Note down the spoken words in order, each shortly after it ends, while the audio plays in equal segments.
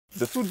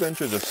The food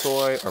ventures of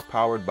Soai are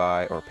powered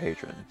by our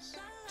patrons.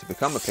 To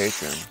become a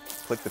patron,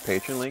 click the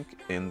patron link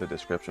in the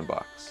description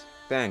box.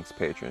 Thanks,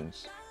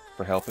 patrons,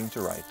 for helping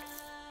to write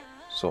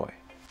Soai.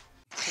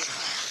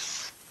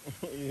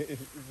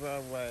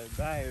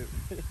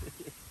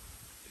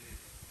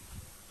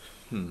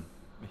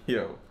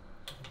 Yo,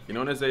 you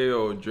know when they say,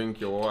 yo,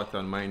 drink your water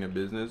and mind your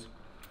business?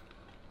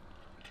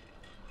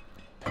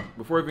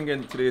 Before we even get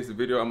into today's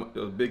video,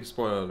 a big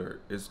spoiler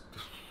alert.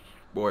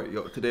 Boy,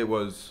 yo, today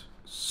was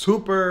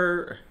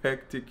super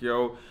hectic,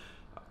 yo.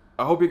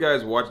 I hope you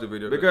guys watch the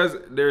video because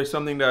there is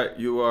something that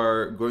you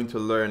are going to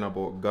learn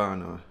about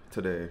Ghana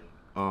today.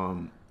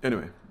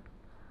 Anyway,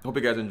 hope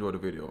you guys enjoy the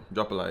video.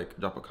 Drop a like,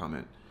 drop a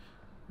comment.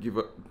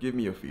 Give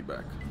me your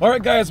feedback.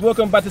 Alright guys,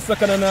 welcome back to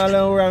Second and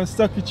Island, where I'm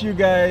stuck with you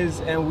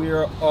guys and we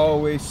are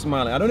always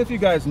smiling. I don't know if you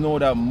guys know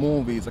that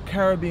movie. It's a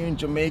Caribbean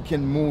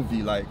Jamaican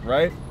movie, like,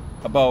 right?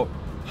 About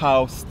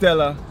how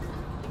Stella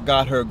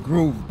got her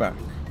groove back.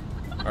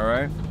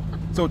 Alright?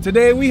 So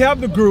today we have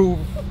the groove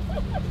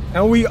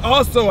and we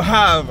also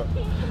have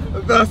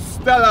the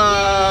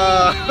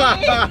Stella.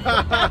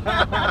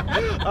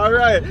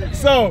 Alright,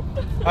 so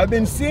I've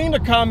been seeing the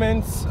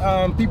comments,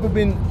 people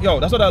been, yo,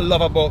 that's what I love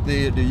about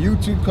the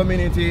YouTube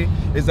community,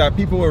 is that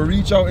people will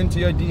reach out into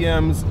your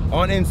DMs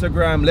on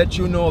Instagram, let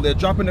you know, they're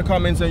dropping the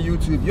comments on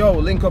YouTube, yo,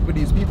 link up with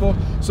these people.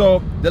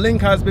 So the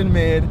link has been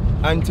made,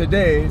 and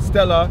today,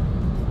 Stella,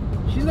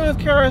 she's gonna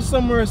carry us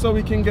somewhere so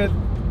we can get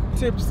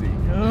tipsy, you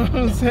know what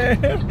I'm saying?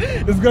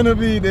 It's gonna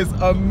be this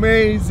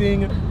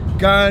amazing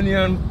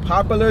Ghanaian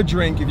popular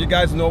drink. If you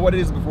guys know what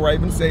it is before I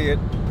even say it,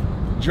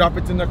 drop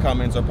it in the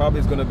comments, or probably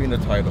it's gonna be in the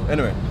title.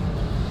 Anyway,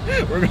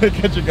 we're gonna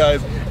catch you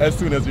guys as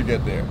soon as we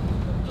get there.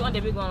 You want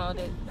the big one or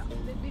the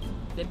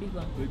big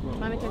one? Big one.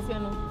 Mommy can see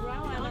no.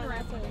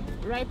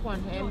 Ripe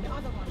one.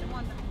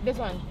 This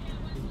one.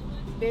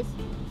 This.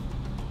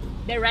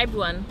 The ripe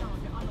one.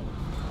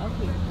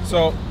 Okay.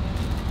 So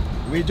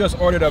we just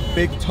ordered a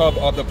big tub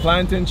of the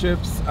plantain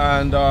chips,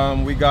 and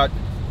we got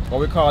what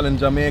we call in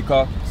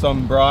Jamaica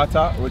some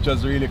brata, which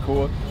was really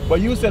cool.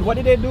 But you said, what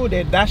did they do?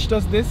 They dashed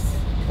us this?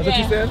 That's what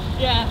you said?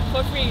 Yeah,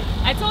 for free.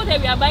 I told her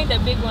we are buying the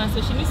big one,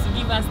 so she needs to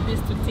give us this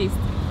to taste.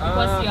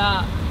 Because you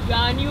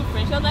are a new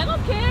friend. She was like,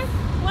 okay,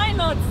 why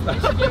not?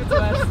 And she gave it to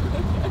us.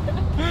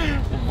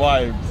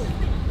 Vibes.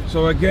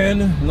 So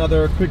again,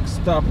 another quick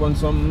stop on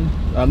something.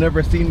 I've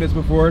never seen this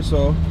before,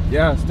 so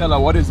yeah, Stella,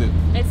 what is it?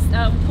 It's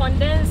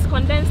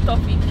condensed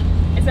toffee.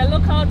 It's a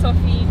local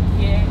toffee,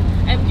 yeah.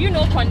 And do you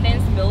know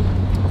condensed milk?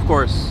 Of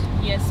course.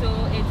 Yeah, so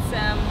it's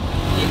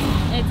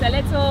a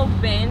little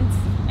bent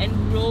and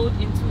rolled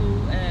into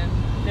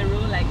the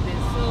roll like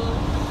this. So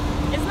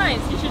it's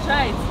nice. You should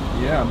try it.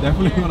 Yeah, I'm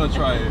definitely gonna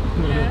try it.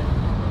 Yeah.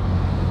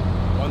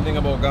 One thing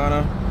about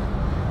Ghana,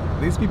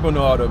 these people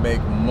know how to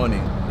make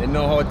money. They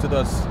know how to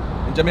do.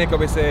 In Jamaica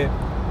we say,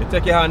 you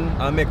take your hand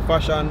and make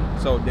fashion.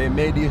 So they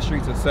made these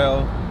streets to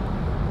sell.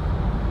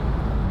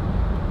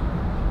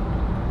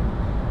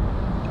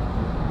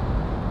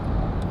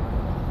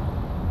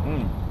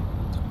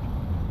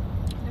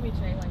 Let me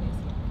try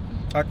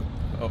one.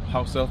 Oh,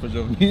 how selfish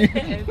of me.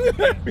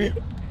 Okay.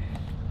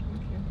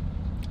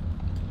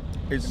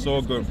 It's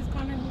so good.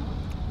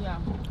 Yeah.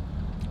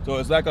 So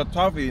it's like a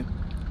toffee.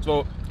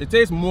 So it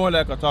tastes more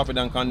like a toffee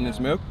than condensed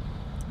milk,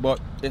 but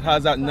it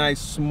has that nice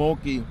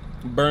smoky,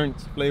 burnt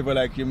flavor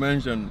like you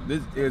mentioned.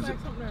 This is like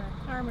something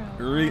like caramel.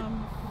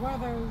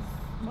 Brothers,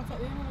 what's that?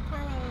 You know the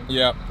caramel?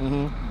 Yeah.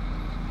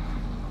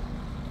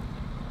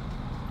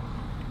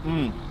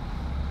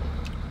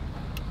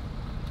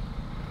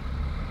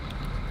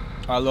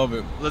 I love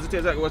it. Does it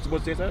taste like what's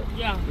supposed to taste like?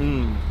 Yeah.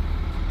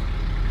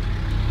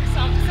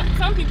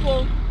 Some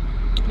people,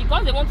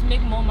 because they want to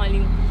make more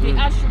money, they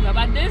add sugar.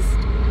 But this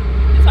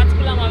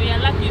particular one, we are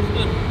lucky, it's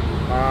good.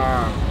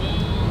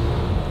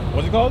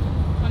 What's it called?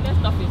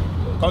 Condensed toffee.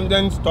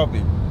 Condensed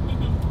toffee.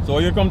 So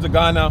when you come to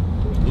Ghana,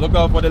 look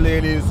out for the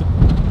ladies.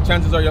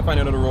 Chances are you'll find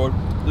it on the road.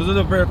 This is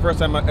the very first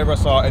time I ever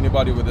saw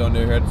anybody with it on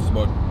their heads,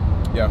 but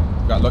yeah,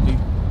 got lucky.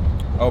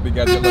 I hope you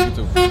guys get lucky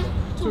too.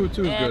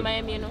 Two is good.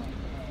 Miami, you know.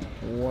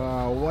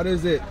 Wow, what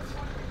is it?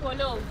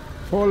 Polo.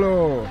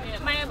 Polo.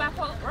 Miami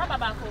bako, rubber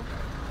bako.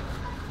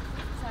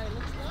 Sorry,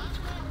 looks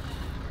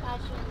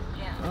like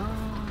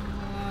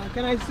yeah.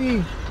 Can I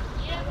see?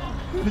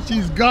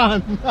 She's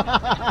gone.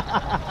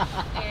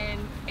 And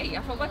hey, I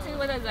forgot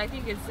what it is. I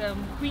think it's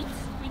wheat,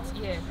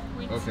 yeah,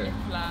 wheat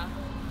flour.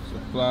 So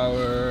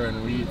flour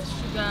and wheat.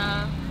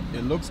 Sugar.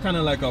 It looks kind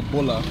of like a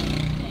bulla.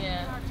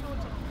 Yeah.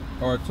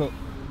 Or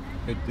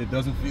it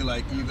doesn't feel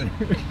like either.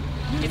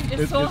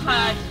 It's so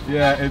hard.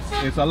 Yeah,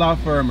 it's a lot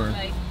firmer.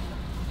 Like,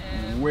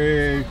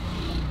 way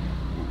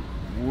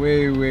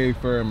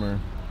firmer.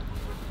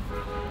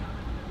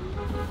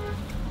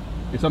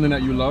 It's something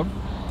that you love?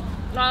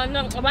 No,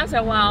 once in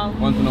a while.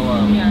 Once in a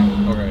while?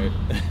 Yeah. Okay.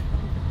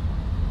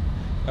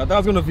 I thought it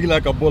was gonna feel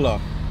like a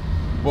bulla,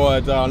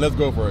 but let's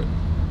go for it.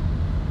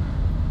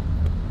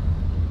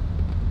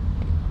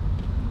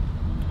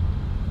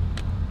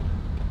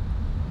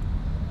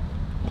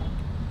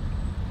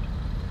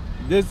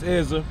 This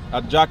is a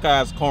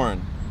jackass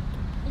corn.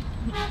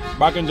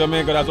 Back in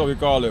Jamaica, that's what we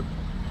call it.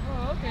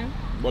 Oh, okay.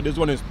 But this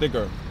one is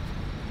thicker.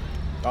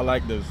 I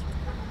like this.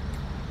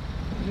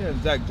 Yeah,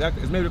 Jack.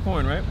 It's made with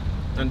corn, right?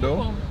 And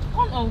dough?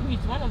 Corn or wheat,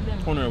 one of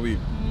them. Corn or wheat.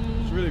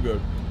 It's really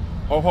good.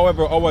 Oh,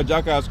 however, our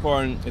jackass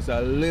corn is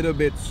a little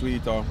bit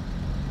sweeter.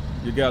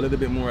 You get a little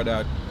bit more of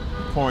that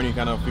corny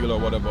kind of feel or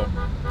whatever.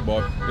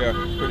 But yeah,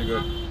 it's pretty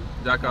good.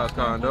 Jackass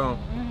corn, though.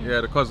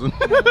 Yeah, the cousin.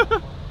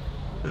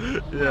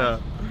 Yeah,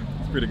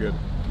 it's pretty good.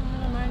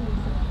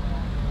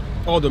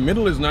 Oh, the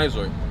middle is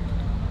nicer.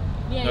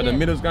 Yeah, The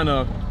middle's kind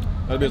of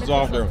a bit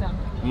softer. This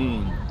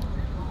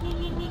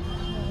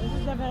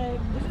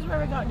is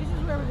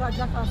where we got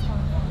jackass from.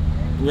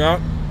 Yeah.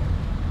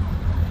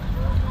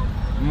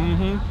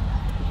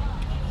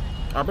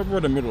 I prefer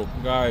the middle,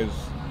 guys.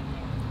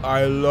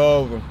 I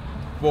love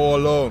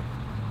polo.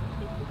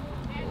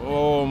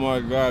 Oh my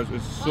gosh,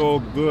 it's so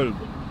good.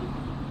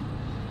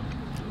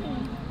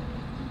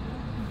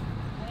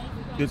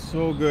 It's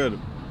so good.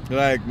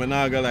 Like,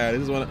 Managa, like,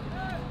 this is one.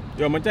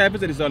 Yo, my type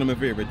is one of my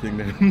favorite thing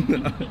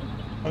then.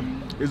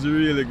 It's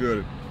really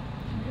good.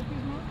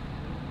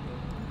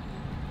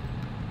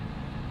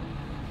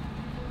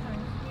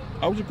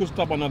 I wish you could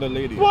stop another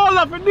lady.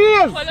 Voila for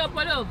this!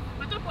 Polo.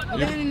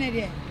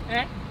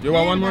 Eh? You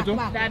want one more too?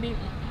 Daddy,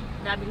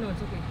 no,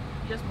 it's okay.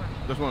 Just one.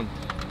 Just one.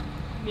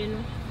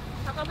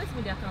 How come it's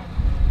with the account?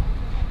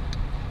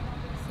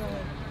 So,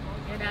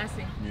 yeah, that's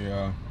it.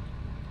 Yeah.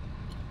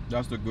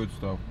 That's the good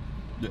stuff.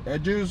 The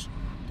edges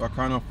are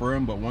kind of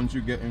firm, but once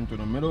you get into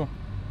the middle,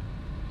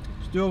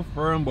 still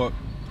firm, but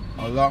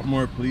a lot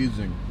more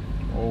pleasing.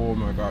 Oh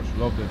my gosh,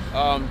 love this.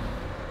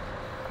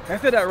 I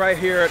said that right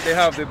here, they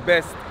have the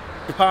best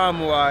palm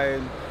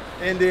wine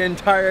in the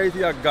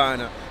entirety of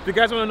Ghana. If you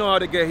guys want to know how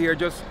to get here,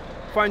 just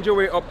find your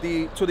way up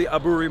to the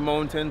Aburi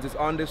mountains. It's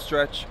on this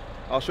stretch.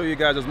 I'll show you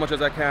guys as much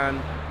as I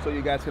can so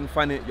you guys can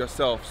find it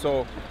yourself.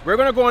 So we're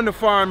gonna go on the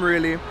farm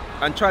really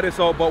and try this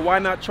out, but why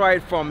not try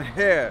it from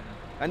here?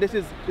 And this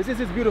is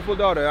his beautiful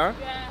daughter, huh?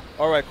 Yeah.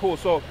 All right, cool.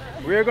 So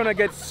we're gonna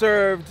get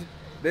served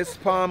this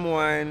palm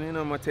wine. You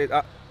know, my taste.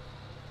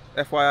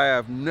 FYI,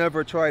 I've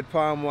never tried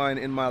palm wine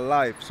in my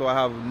life, so I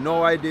have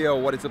no idea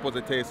what it's supposed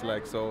to taste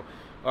like. So,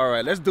 all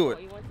right, let's do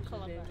it.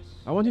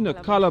 I want in a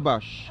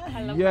calabash.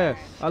 Yeah,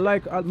 I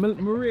like.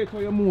 Maria, how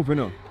you moving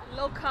up?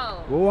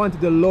 Local. We want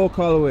it the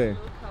local way.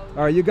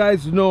 All right, you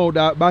guys know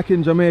that back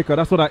in Jamaica,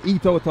 that's what I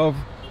eat out of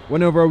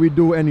whenever we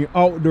do any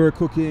outdoor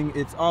cooking.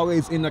 It's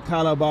always in a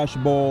calabash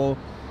bowl.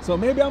 So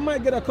maybe I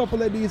might get a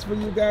couple of these for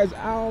you guys.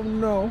 I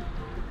don't know.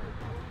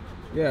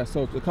 Yeah,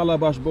 so the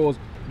calabash bowls.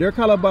 Their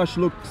calabash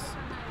looks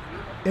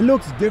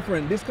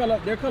different.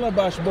 Their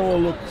calabash bowl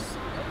looks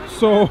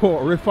so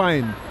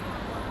refined.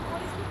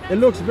 It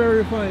looks very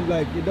refined.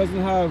 Like it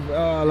doesn't have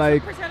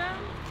like.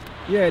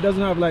 Yeah, it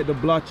doesn't have like the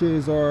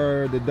blotches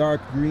or the dark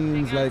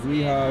greens like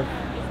we have.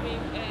 It's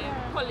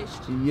been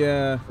polished.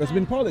 Yeah, it's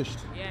been polished.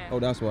 Yeah. Oh,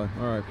 that's why.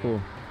 All right, cool.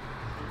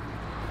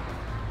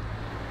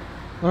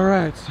 All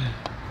right,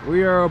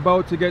 we are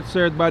about to get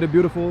served by the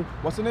beautiful.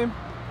 What's the name?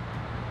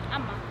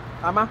 Amma.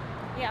 Amma.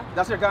 Yeah.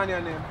 That's your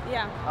Ghanaian name.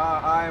 Yeah.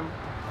 I'm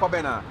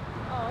Kobena.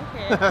 Oh,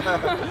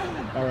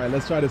 okay. All right,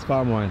 let's try this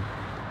palm wine.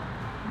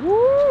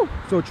 Woo!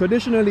 So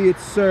traditionally,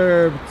 it's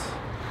served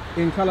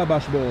in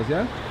calabash bowls,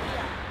 yeah?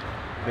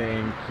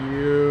 Thank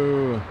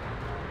you.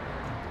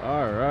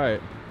 All right.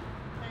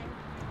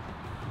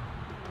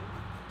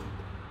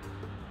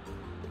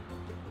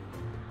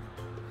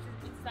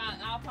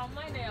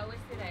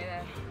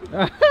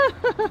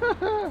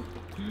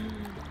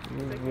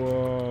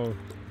 Whoa.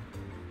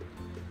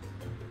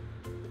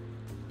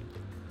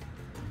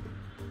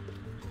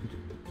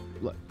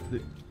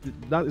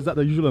 Is that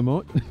the usual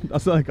amount?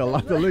 That's like a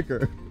lot of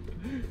liquor.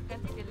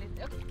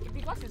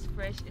 Because it's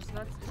fresh, it's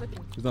okay.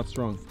 It's not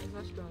strong. It's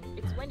not strong.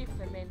 It's when it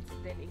ferments,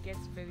 then it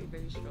gets very,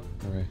 very strong.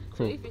 All right,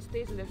 cool. So if it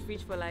stays in the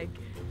fridge for like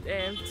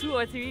 2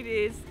 or 3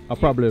 days, a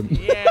problem.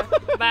 Yeah,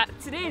 but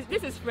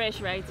this is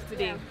fresh, right?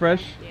 Today.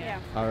 Fresh? Yeah.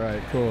 All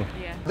right, cool.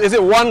 Yeah. Is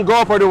it one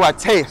gulp or do I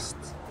taste?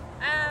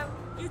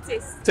 You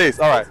taste. Taste.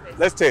 All right,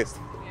 let's taste.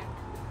 Yeah.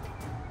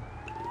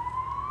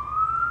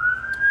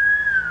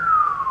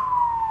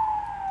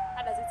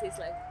 How does it taste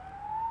like?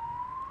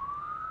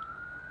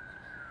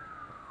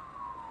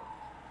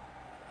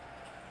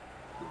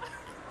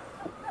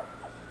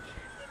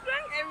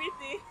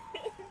 Everything.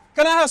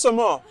 Can I have some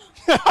more?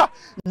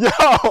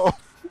 Yo!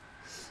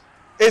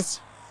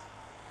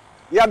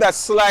 You have that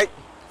slight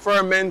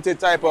fermented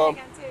type of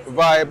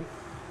vibe.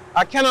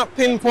 I cannot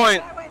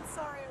pinpoint. I went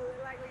sorrel,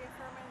 like when you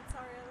ferment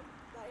sorrel.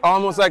 Like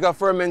Almost like a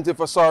fermented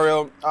for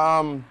sorrel.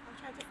 I'm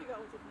trying to figure out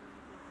what it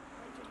means.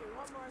 I'm trying to do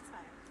one more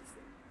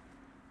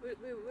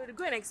time. We'll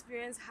go and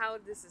experience how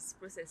this is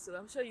processed. So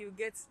I'm sure you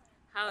get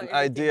how An everything-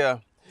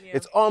 idea. Yeah.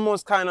 It's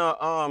almost kind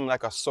of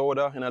like a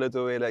soda in a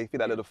little way, like you feel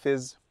that little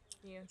fizz.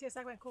 Yeah. It tastes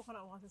like when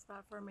coconut water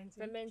starts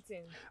fermenting.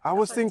 Fermenting. I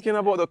was thinking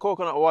about the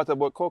coconut water,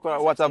 but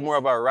coconut water have more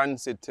of a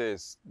rancid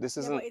taste. This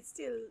Yeah, isn't. but it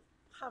still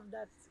have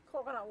that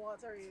coconut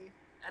watery.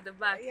 At the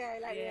back. Yeah,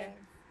 like yeah.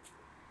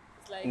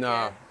 It's like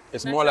Nah,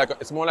 it's more like a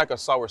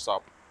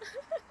soursop.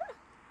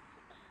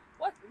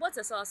 What's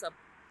a sauce up?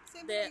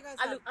 Same The thing you guys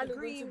have. alu The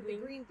green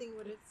green thing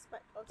with its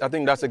I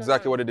think that's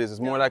exactly what it is. It's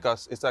more like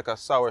it's like a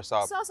sour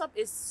sop. Soursop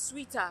is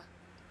sweeter.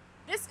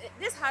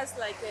 This has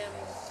like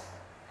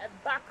a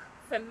back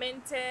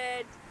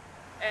fermented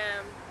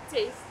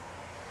taste.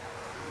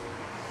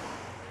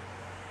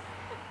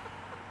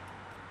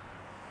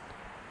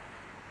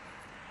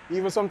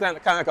 Even sometimes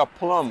kind of like a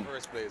plum.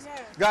 First place.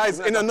 Yeah. Guys,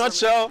 in a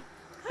nutshell,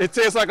 it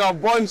tastes like a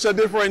bunch of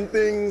different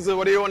things.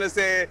 What do you want to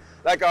say?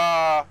 Like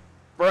a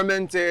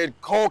fermented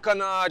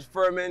coconut,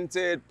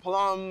 fermented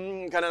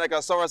plum, kind of like a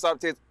soursop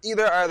taste.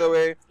 Either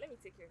way, Let me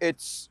take care.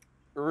 it's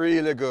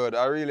really good.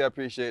 I really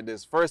appreciate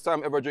this. First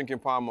time ever drinking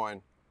palm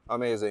wine.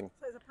 Amazing.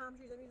 So is it palm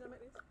trees that you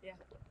make this? Yeah.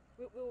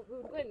 We'll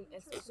go and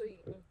so he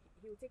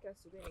will take us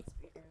to go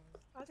and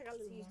I'll take a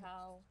little see more.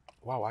 how.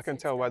 Wow, I can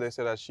tell why they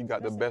said that she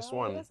got the best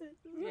one. That's it.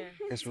 Yeah.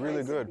 It's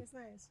really good. It's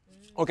nice.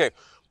 Okay,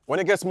 when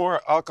it gets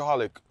more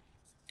alcoholic,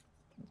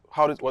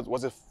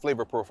 what's the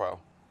flavor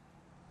profile?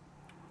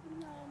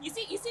 You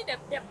see the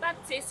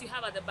back taste you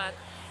have at the back.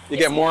 You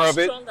it's get more of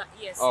it? Stronger,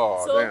 yes.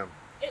 Oh, so damn.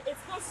 It's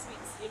not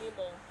sweet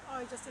anymore. Oh,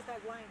 it just tastes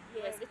like wine.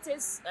 Yes, it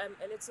tastes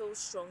a little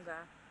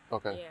stronger.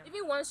 Okay. Yeah.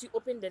 Even once you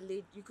open the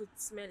lid, you could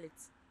smell it.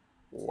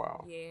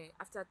 Wow. Yeah.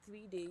 After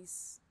 3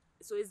 days,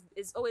 so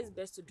it's always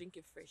best to drink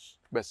it fresh.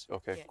 Best.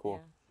 Okay, Yeah, cool.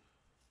 yeah.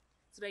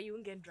 So that you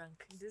won't get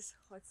drunk this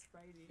hot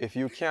Friday. If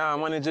you can't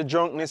manage the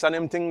drunkenness and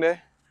them thing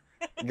there,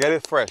 get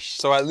it fresh.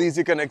 So at least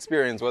you can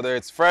experience whether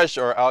it's fresh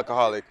or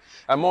alcoholic.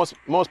 And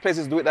most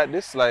places do it like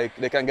this, like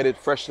they can get it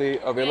freshly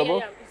available.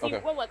 Yeah. You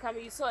see, when we're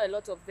coming, you saw a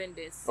lot of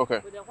vendors. Okay.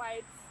 With the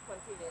white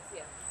containers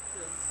here.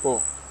 So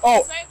Cool. Oh,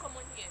 it's very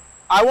common here.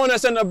 I want to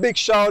send a big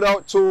shout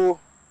out to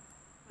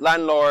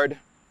landlord.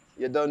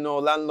 You don't know,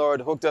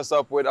 landlord hooked us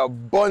up with a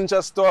bunch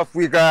of stuff.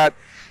 We got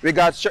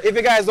if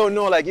you guys don't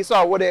know, like you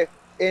saw what they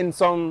in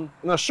some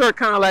shirt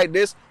kind of like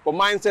this, but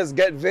mine says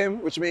get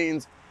vim, which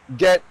means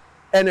get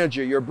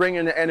energy. You're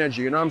bringing the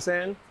energy, you know what I'm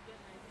saying?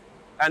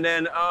 And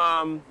then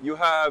you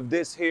have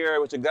this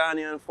here with a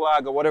Ghanaian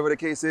flag or whatever the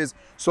case is.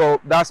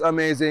 So that's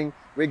amazing.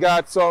 We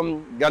got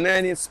some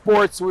Ghanaian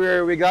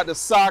sportswear. We got the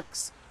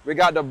socks. We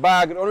got the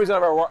bag. The only reason I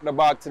ever rocked the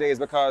bag today is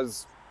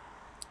because,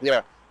 yeah,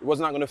 it was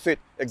not going to fit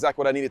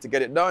exactly what I needed to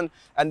get it done.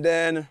 And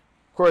then, of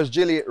course,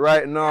 Jilly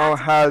right now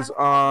has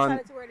on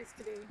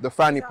the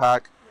fanny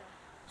pack.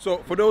 So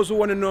for those who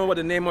want to know what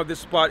the name of this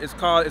spot is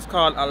called, it's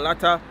called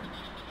Alata.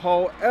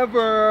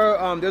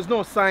 However, there's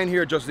no sign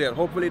here just yet.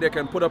 Hopefully they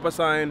can put up a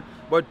sign.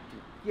 But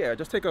yeah,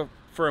 just take a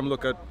firm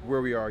look at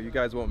where we are. You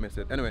guys won't miss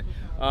it. Anyway,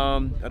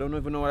 I don't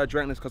even know why I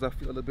drank this because I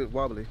feel a little bit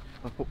wobbly.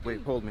 Oh,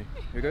 wait, hold me.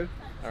 You good?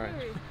 All right.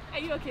 Are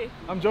you okay?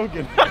 I'm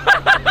joking.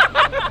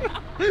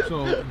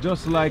 So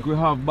just like we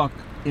have back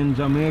in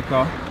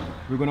Jamaica,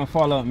 we're gonna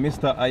follow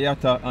Mr.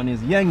 Ayata on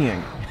his yang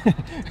yang.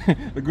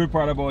 The good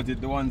part about it,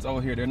 the ones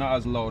out here, they're not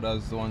as loud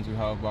as the ones we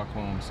have back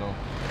home. So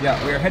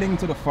yeah, we're heading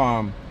to the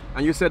farm.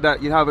 And you said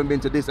that you haven't been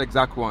to this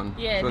exact one.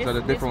 Yeah, so it's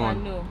a different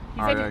one. No.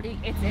 He said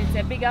it's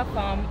a bigger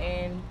farm,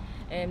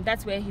 and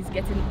that's where he's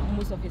getting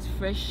most of his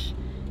fresh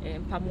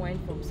palm wine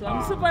from. So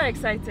I'm super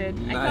excited.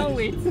 Nice. I can't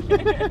wait.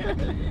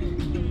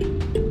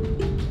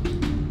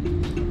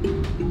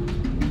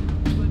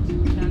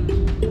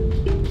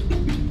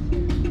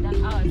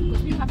 than ours,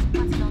 because we have to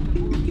pass down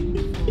the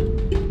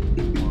road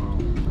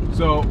before.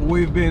 So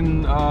we've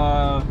been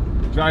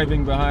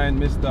driving behind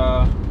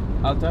Mr.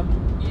 Alta.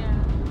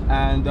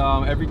 And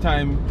every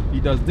time he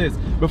does this,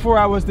 before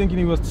I was thinking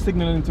he was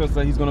signaling to us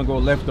that he's gonna go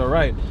left or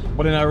right,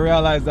 but then I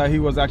realized that he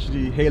was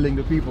actually hailing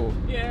the people.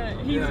 Yeah,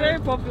 he's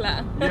very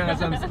popular. Yes,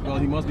 well,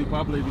 he must be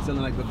popular if he's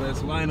selling like the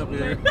best wine up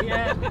here.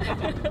 Yeah.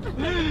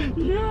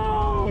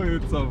 Yo,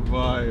 it's a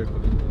vibe.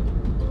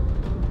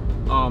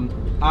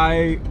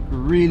 I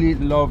really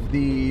love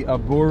the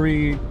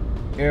Aburi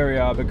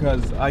area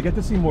because I get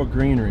to see more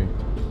greenery.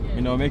 You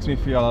know, it makes me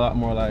feel a lot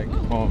more like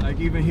home. Like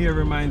even here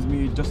reminds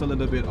me just a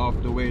little bit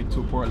of the way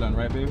to Portland,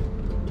 right babe?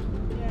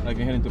 Yeah. Like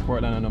you're heading to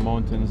Portland and the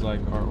mountains like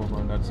are over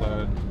on that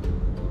side.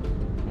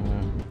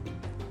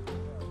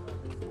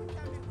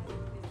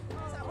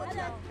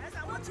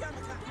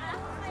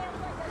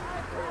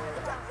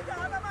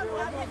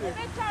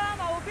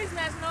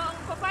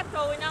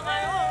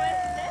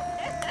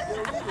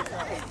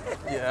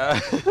 Yeah.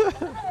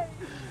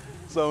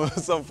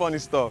 some funny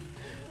stuff.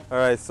 All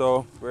right,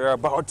 so we're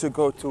about to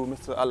go to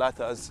Mr.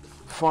 Alata's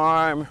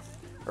farm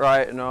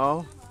right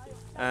now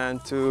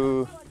and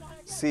to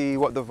see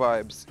what the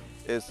vibes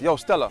is. Yo,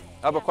 Stella,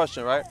 I have a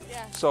question, right?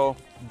 Yeah. So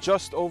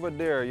just over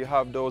there, you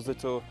have those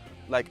little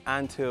like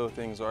anthill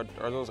things. Are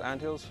those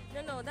anthills?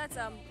 No, that's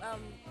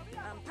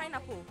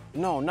pineapple.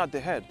 No, not the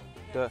head.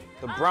 The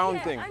brown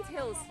thing.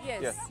 Anthills,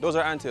 yes. Yeah, those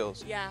are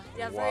anthills. Yeah,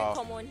 they are very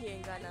common here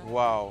in Ghana.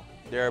 Wow,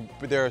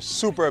 they're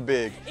super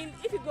big.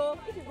 If you go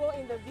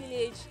in the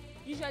village,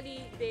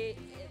 usually they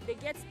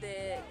get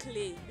the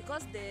clay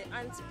because the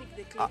ants pick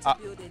the clay to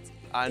build it.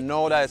 I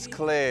know that's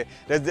clay.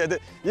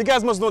 You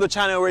guys must know the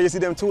channel where you see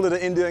them two little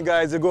Indian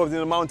guys. They go up in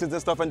the mountains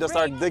and stuff and just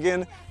start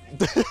digging.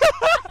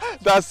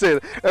 That's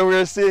it. And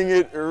we're seeing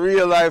it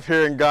real life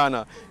here in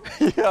Ghana.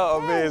 Yeah,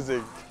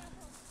 amazing.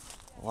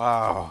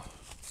 Wow.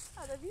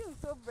 Oh, the view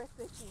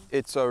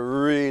It's a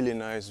really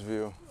nice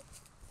view.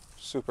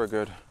 Super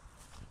good.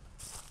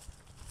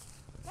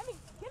 Let me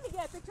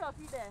get a picture of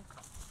you there.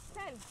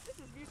 Ten. This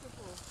is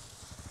beautiful.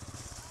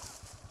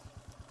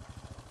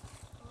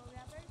 Oh, we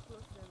are very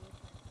close to the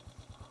roadside.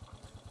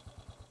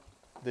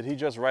 Did he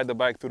just ride the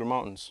bike through the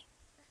mountains?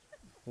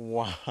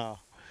 Wow.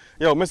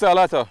 Yo, Mr.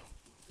 Alata,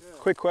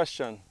 quick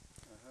question.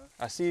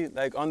 I see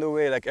like on the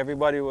way, like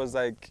everybody was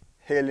like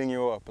hailing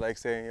you up, like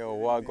saying, yo,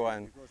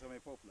 wagwan. Because I'm a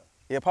popular.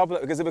 Yeah,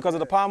 popular. Is it because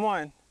of the palm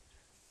wine?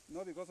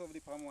 Not because of the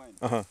palm wine.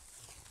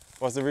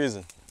 What's the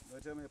reason?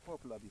 But I'm a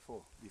popular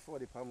before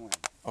the palm wine.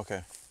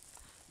 Okay.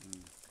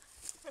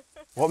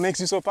 What makes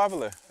you so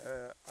popular?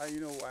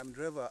 I'm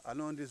driver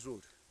along this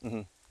road.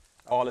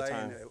 All the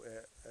time.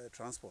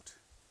 Transport.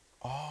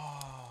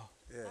 Oh.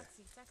 Yeah.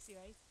 Taxi,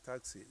 right?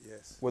 Taxi,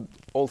 yes. With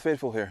Old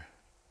Faithful here?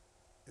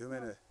 You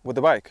mean With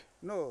the bike?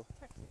 no.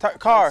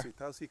 Car?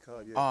 Taxi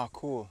car, yeah. Ah,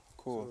 cool,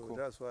 cool, So cool.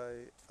 that's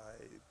why I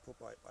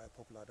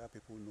popular, that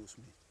people knows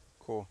me.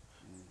 Cool.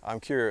 I'm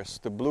curious,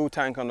 the blue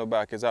tank on the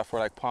back, is that for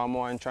like palm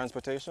wine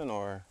transportation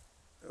or?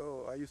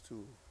 Oh, I used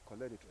to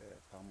collect it,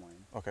 palm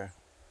wine. Okay.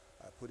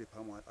 I put the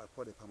palm wine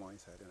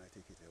inside and I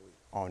take it away.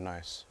 Oh,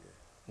 nice. Yeah.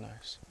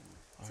 Nice.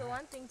 So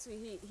one thing too,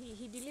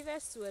 he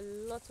delivers to a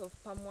lot of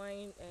palm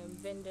wine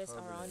vendors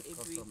around Aburi.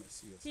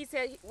 Customers, yes. He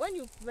said when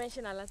you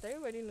mention Alata,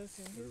 everybody knows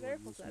him. He's very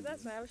popular.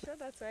 That's why I'm sure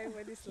that's why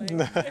everybody's like.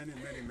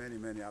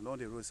 many along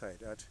the roadside.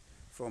 That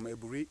from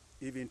Aburi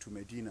even to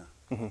Medina,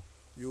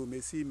 you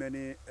may see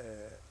many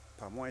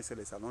palm wine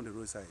sellers along the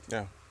roadside.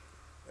 Yeah.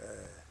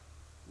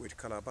 With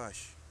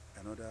calabash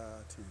and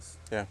other things.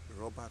 Yeah.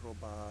 Rubber,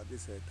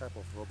 this type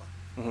of rubber.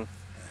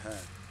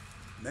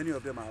 Many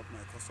of them are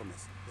my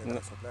customers. They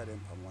supply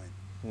them palm wine.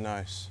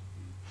 Nice.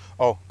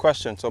 Oh,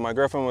 question. So my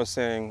girlfriend was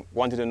saying,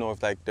 wanted to know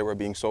if like they were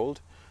being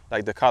sold,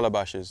 like the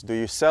calabashes. Do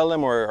you sell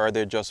them or are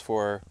they just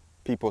for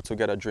people to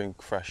get a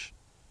drink fresh?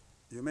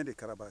 You mean the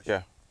calabash?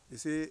 Yeah. You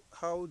say,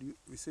 how do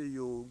you say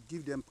you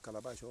give them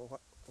calabash or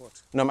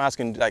what? No, I'm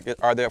asking, like,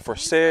 are they for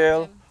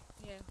sale?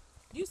 Yeah.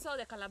 Do you sell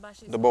the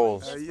calabashes? The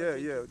bowls?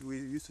 Yeah. We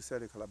used to sell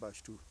the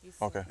calabash too.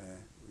 Okay.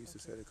 We used to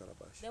sell the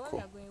calabash. Then when we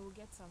are going, we'll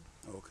get some.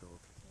 Okay.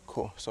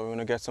 Cool. So we're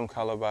gonna get some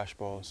calabash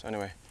bowls.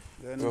 Anyway,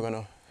 we're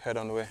gonna head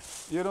on the way.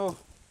 You know,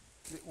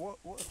 what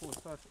will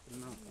start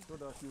now so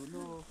that you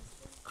know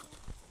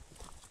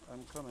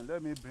I'm coming.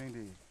 Let me bring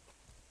the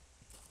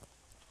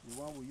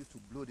one we used to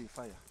blow the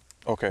fire.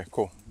 Okay,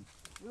 cool.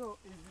 You know,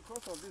 it's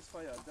because of this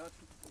fire that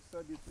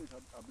set this place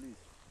ablaze.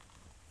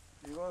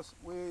 Because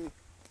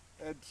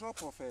a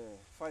drop of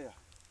fire.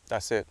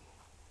 That's it.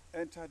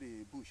 Enter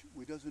the bush.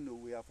 We doesn't know.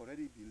 We have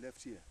already been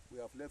left here. We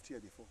have left here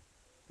before.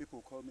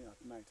 People call me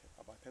at night,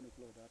 about 10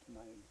 o'clock that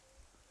night.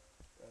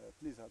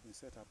 Please have been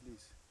set up,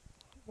 please.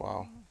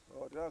 Wow.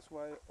 That's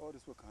why all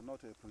this work cannot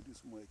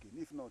produce more again.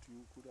 If not,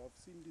 you could have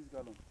seen this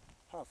gallon,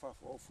 half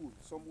of food.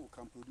 Some will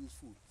can produce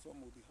food,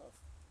 some will be half.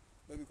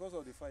 But because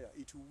of the fire,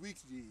 it will weak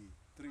the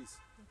trees.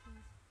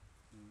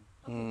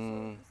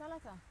 Okay, so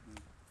Alata,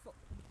 for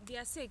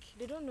their sake,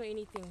 they don't know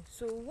anything.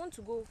 So we want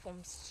to go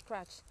from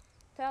scratch.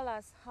 Tell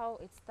us how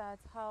it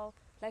starts, how,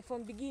 like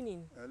from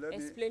beginning,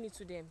 explain it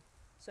to them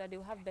so that they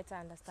will have better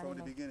understanding.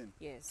 From the beginning?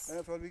 Yes.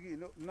 From the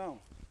beginning, now,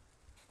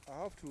 I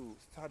have to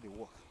start the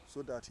work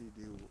so that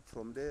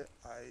from there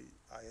I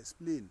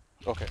explain.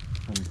 Okay.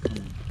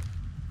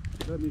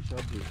 Let me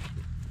sharp this.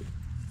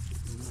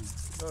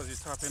 That's the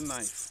tapping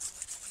knife.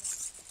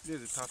 This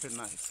is the tapping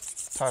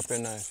knife.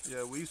 Tapping knife.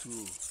 Yeah, we used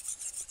to,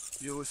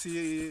 you will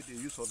see the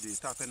use of the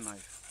tapping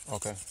knife.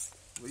 Okay.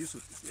 We used to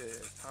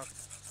tap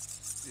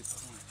the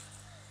palm wine.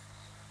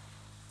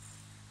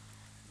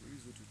 We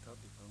used to tap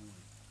the palm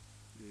wine,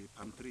 the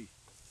palm tree,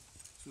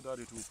 so that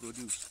it will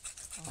produce.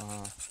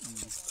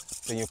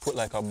 Then you put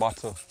like a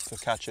bottle to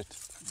catch it.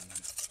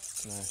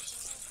 Nice.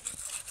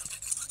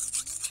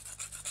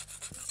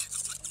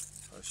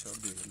 I shall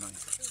be a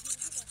knife,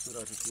 so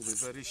that it will be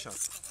very sharp.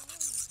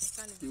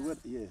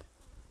 Yeah.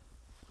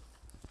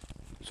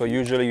 So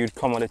usually you'd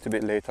come a little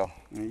bit later,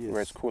 Yes.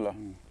 where it's cooler.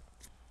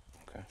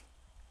 Okay.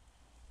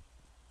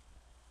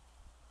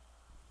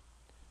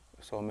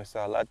 So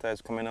Mr. Alata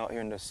is coming out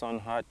here in the sun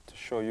hot to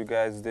show you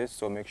guys this.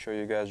 So make sure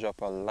you guys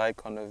drop a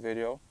like on the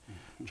video,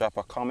 drop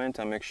a comment,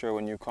 and make sure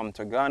when you come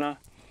to Ghana,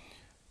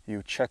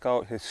 you check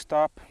out his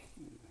stop,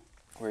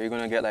 where you're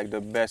gonna get like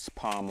the best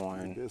palm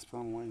wine. The best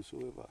palm wine so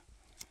ever.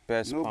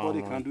 Best palm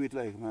Nobody wine. can do it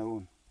like my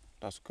own.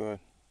 That's good.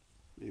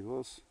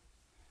 Because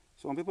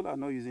some people are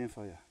not using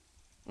fire.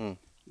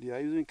 They are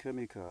using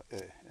chemical,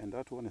 and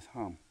that one is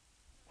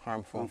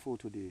harmful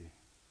to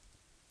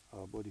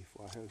our body,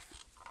 for our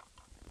health.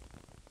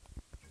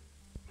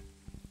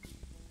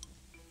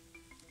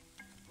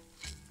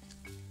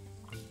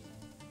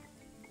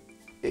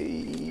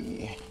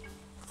 Hey.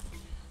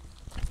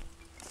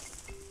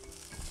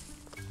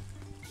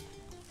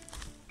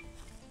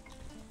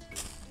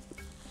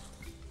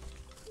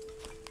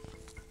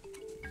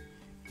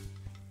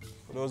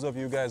 For those of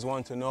you guys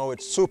want to know,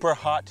 it's super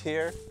hot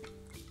here.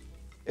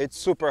 It's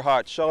super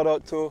hot. Shout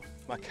out to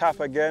my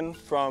cap again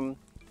from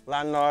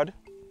landlord.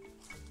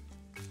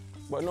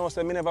 But no,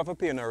 so me never have to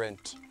pay no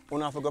rent. You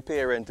don't have to go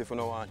pay rent if you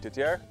don't want it,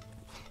 yeah?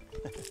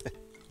 You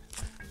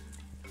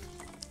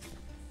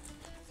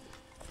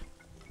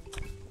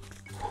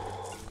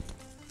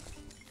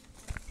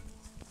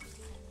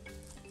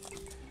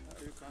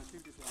can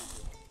keep this one.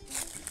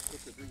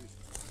 Okay, bring it.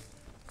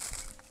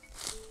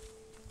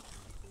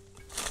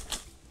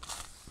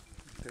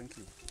 Thank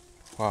you.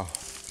 Wow.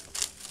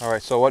 All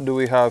right, so what do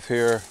we have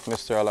here,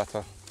 Mr.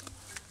 Alata?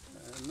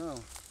 Now,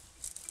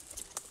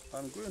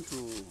 I'm going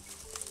to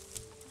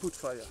put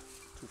fire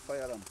to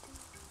fire them.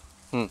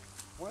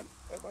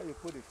 Whenever you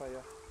put the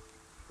fire,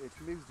 it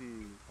makes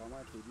the palm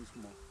wine produce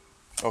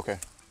more. Okay.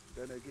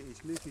 Then again,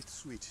 it makes it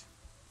sweet.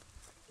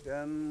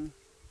 Then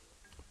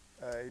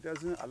it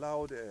doesn't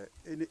allow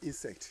any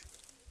insect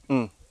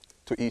to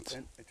eat.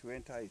 To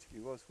enter it,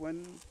 because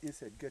when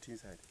insect get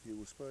inside, it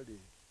will spoil the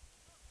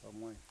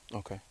palm wine.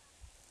 Okay.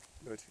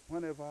 But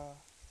whenever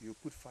you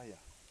put fire,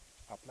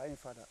 applying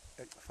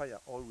fire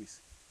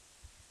always,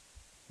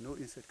 no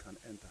insect can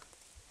enter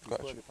to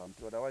Gotcha. spoil the palm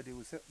tree. Otherwise,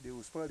 they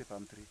will spoil the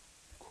palm tree.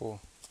 Cool.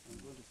 I'm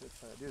going to set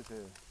fire. This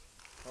is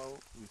how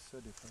we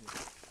set the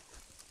fire.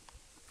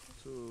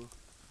 So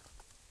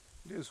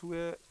this is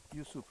where you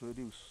used to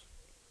produce.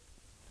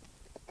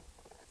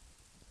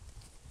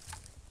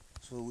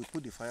 So we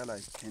put the fire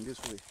like in this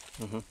way.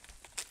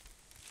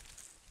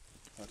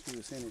 Until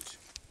you seen it.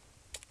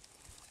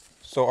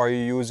 So are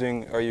you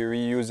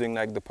reusing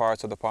like the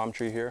parts of the palm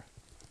tree here?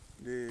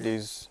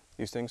 These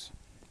things?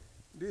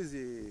 This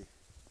is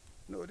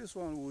no, this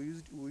one we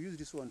use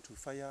this one to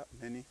fire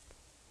many.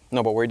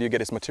 No, but where do you get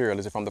this material?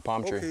 Is it from the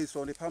palm tree? Okay, it's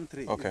from the palm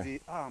tree. Okay. It's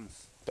the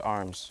arms. The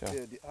arms,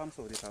 yeah. The arms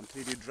of the palm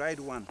tree, the dried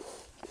one.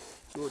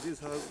 So this is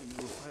how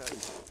you fire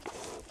it.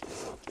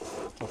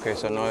 Okay,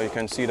 so now you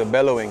can see the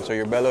bellowing. So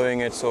you're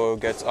bellowing it so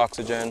it gets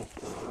oxygen.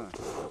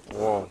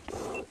 Whoa.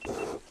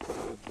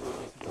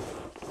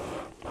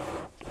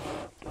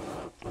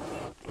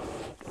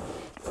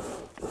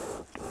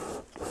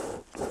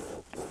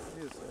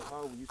 This is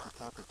how we used to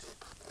tap it.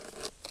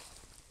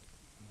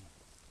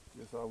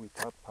 This is how we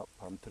tap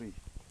palm tree.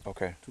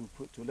 Okay.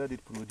 To let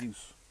it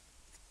produce.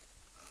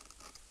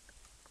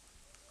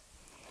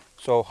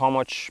 So how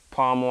much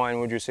palm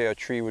wine would you say a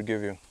tree would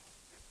give you?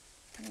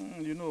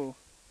 You know,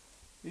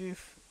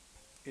 if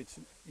it's,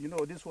 you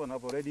know, this one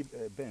I've already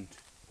bent.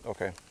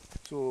 Okay.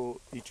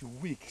 So it's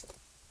weak,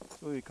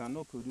 so it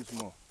cannot produce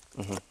more.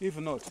 If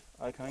not,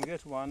 I can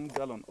get 1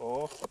 gallon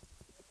or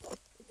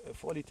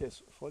 4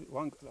 liters, 1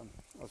 gallon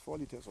or 4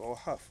 liters or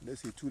half,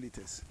 let's say 2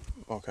 liters.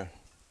 Okay.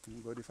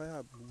 But if I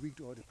have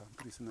wigged all the palm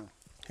trees now,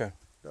 okay,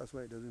 that's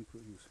why it doesn't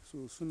produce.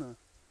 So sooner,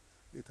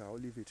 later I'll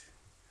leave it.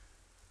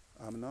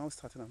 I'm now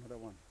starting another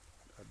one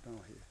down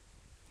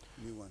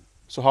here, new one.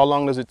 So how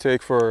long does it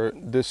take for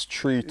this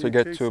tree to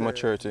get to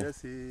maturity?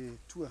 Let's say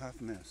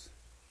 2.5 months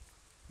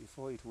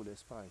before it will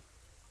expire.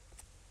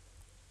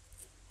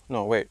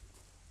 No, wait.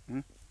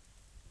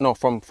 No,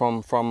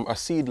 from a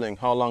seedling,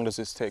 how long does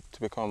this take to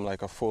become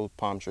like a full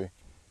palm tree?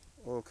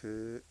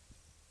 Okay,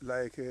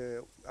 like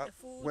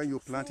when you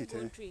plant it,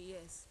 tree,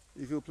 yes.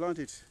 If you plant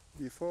it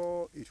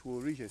before it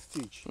will reach a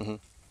stage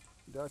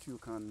that you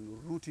can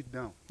root it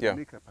down to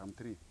make a palm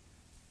tree,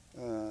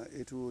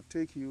 it will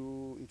take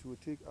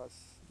us,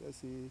 let's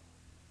say,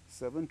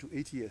 7 to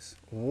 8 years.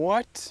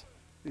 What?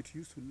 It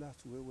used to last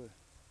well.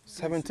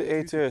 7 to 8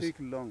 years? It used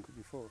to take long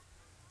before,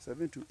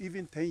 7 to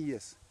even 10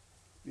 years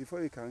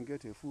before you can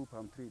get a full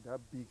palm tree that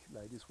big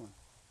like this one.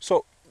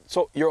 So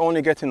you're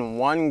only getting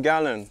 1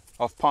 gallon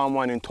of palm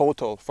wine in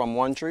total from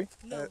one tree?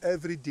 No.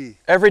 Every day.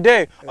 Every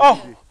day?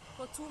 Day.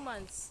 For 2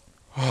 months.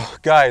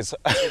 Guys.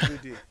 Every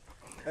day.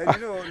 And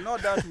you know,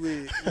 not that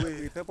we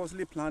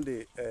purposely plant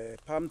the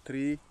palm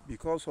tree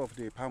because of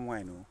the palm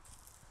wine. No.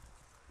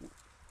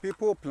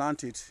 People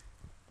plant it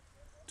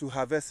to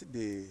harvest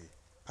the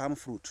palm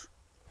fruit.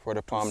 For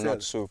the palm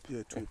nut soup.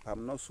 Yeah, to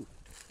palm nut soup.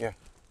 Yeah.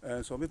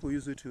 And some people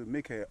use it to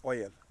make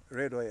oil,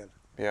 red oil.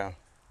 Yeah.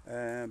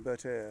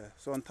 But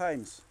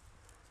sometimes,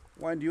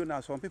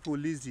 when some people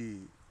lease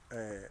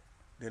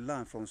the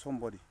land from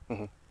somebody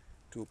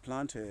to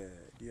plant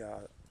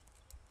their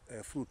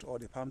fruit or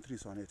the palm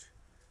trees on it.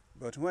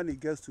 But when it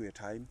gets to a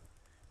time,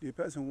 if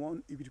the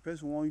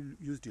person won't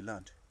use the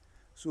land,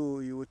 so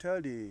you will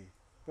tell the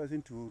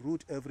person to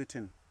root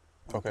everything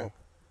on top.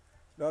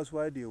 That's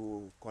why they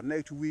will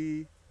connect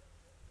with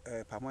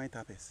palm wine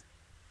tappers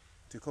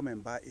to come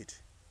and buy it.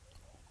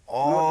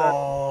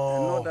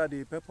 Not that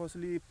they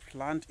purposely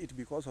plant it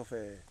because of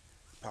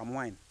palm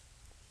wine.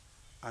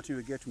 Until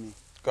you get me.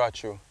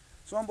 Got you.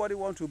 Somebody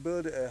want to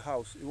build a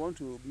house, you want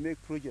to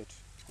make project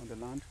on the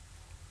land,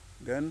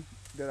 then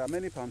there are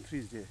many palm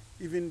trees there.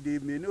 Even they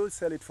may not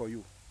sell it for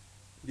you.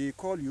 They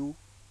call you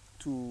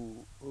to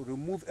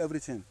remove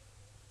everything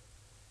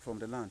from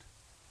the land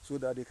so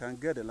that they can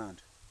get the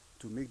land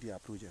to make their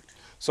project.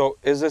 So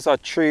is this a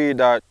tree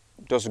that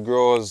just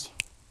grows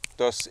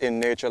just in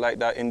nature like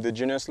that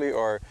indigenously,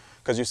 or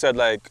because you said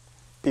like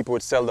people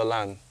would sell the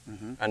land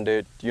and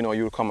they, you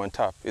would come and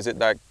tap. Is it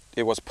like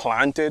it was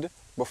planted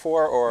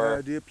before,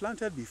 or? They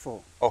planted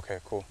before. Okay,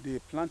 cool. They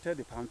planted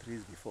the palm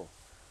trees before.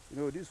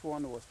 You know, this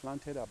one was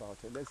planted about,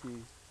 let's say,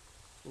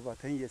 over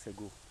 10 years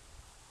ago.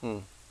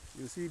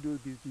 You see those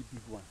big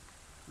ones.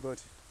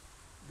 But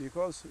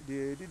because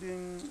they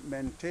didn't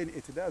maintain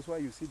it, that's why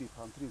you see the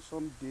palm trees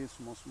some days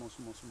small.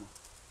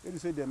 If you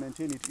say they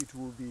maintain it, it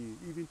will be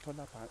even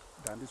taller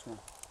than this one.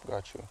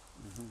 Got you.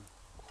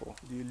 Cool.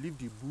 They leave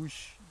the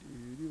bush,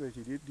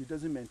 they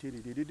doesn't maintain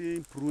it, they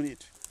didn't prune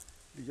it.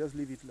 They just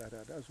leave it like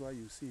that. That's why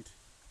you see it.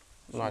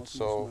 Not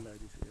so, like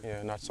this,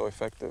 yeah, not so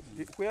effective.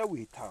 Where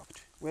we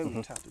tapped,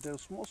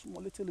 there's small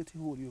little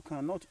hole. You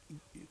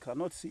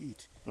cannot see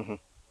it.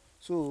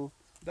 So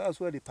that's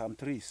where the palm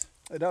trees,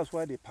 that's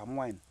where the palm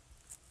wine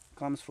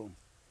comes from.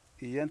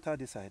 He enter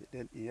this side,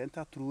 then he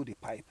enter through the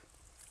pipe.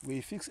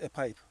 We fix a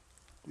pipe.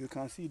 You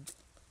can see.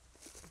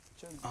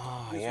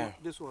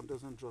 This one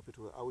doesn't drop it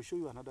well. I will show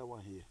you another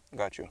one here.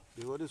 Got you.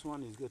 Because this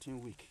one is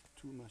getting weak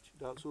too much.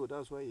 So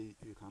that's why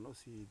you cannot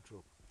see it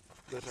drop.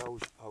 But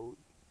I will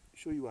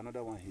show you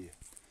another one here.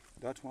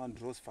 That one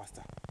draws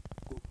faster.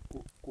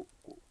 Go.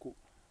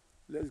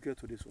 Let's get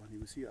to this one. You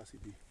will see as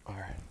it be. All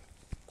right.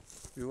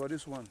 Because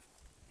this one,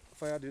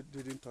 fire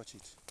didn't touch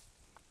it.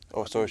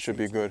 Oh, so it should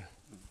be good.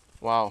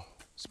 Wow,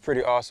 it's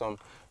pretty awesome.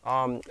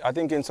 I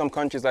think in some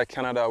countries like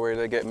Canada where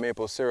they get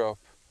maple syrup,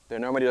 they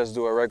normally just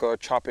do a regular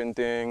chopping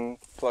thing,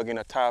 plug in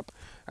a tap,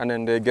 and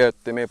then they get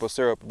the maple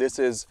syrup. This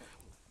is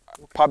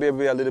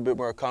probably a little bit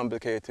more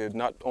complicated.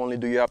 Not only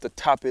do you have to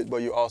tap it,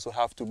 but you also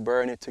have to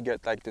burn it to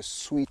get like the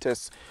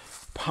sweetest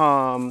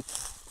palm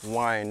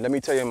wine. Let me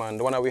tell you, man,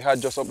 the one that we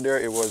had just up there,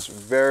 it was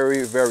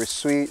very, very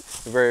sweet,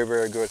 very,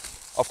 very good.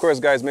 Of course,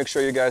 guys, make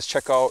sure you guys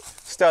check out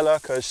Stella,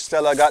 because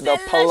Stella got the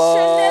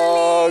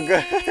plug.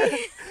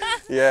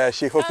 Yeah,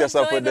 she hooked us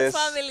up with this.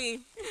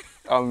 Family.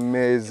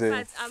 Amazing. In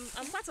fact,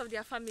 I'm part of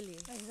their family.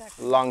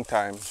 Exactly. Long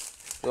time.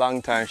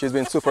 She's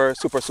been super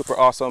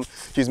awesome.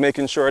 She's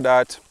making sure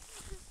that,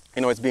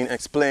 you know, it's being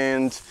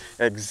explained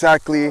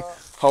exactly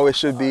how it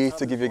should be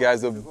to give you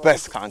guys the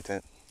best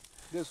content.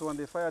 This one,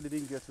 the fire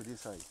didn't get to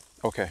this side.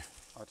 Okay.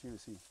 I think you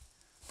see.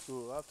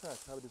 So after I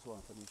have this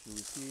one finished, you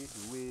will see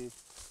the way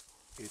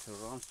it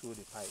runs through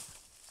the pipe.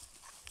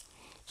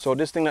 So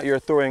this thing that you're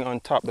throwing on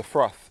top, the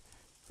froth,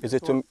 is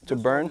it to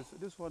burn?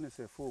 This one is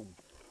a foam.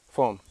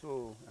 Foam.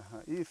 So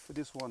if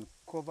this one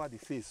cover the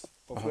face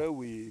of where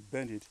we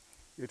bend it,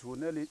 it will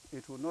not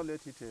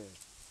let it.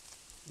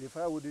 The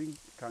firewood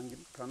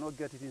cannot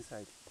get it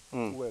inside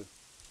well.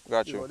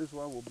 Got you. So this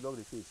one will block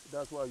the face.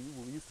 That's why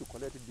we used to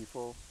collect it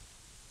before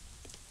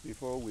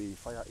we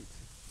fire it.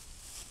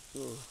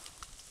 So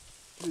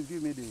please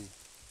give me the.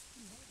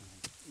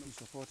 Let me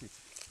support it.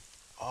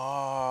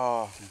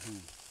 Ah,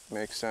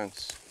 makes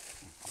sense.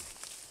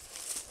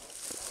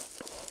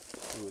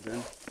 So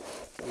then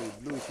we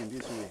blow it in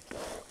this way.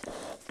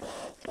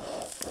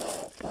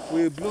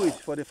 We blow it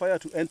for the fire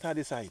to enter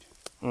the side.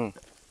 Then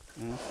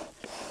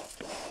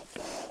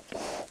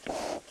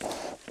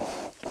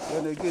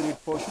again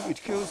it pursues,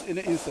 it kills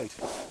any insect.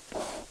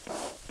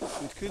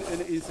 It kills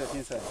any insect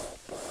inside.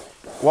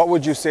 What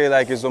would you say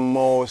like is the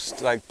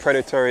most like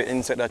predatory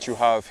insect that you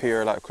have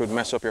here that could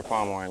mess up your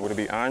palm wine? Would it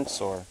be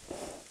ants or?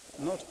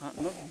 Not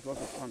because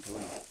of ant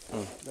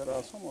wine. There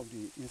are some of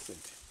the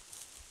insects.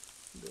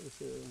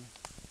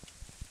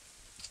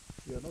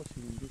 We are not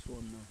in this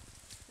one now.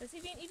 There's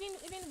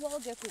even wall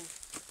gecko.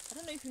 I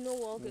don't know if you know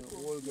wall gecko.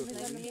 Wall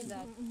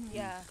gecko.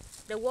 Yeah,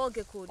 the wall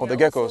gecko. Oh, the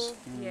geckos. Also,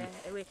 yeah,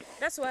 anyway.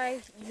 That's why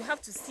you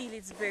have to seal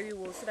it very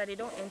well so that they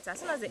don't enter. As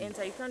soon as they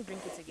enter, you can't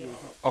drink it again.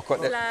 Okay.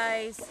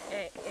 Flies,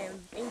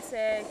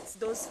 insects,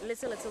 those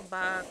little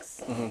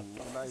bugs.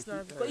 It's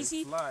not, because you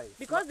see,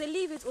 because they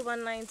leave it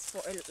overnight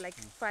for like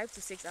 5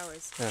 to 6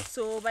 hours. Yeah.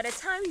 So by the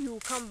time you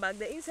come back,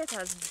 the insect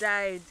has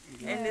died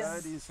and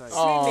is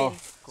sleeping.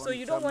 So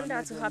you don't want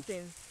that to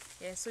happen.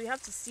 Yeah, so you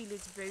have to seal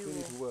it very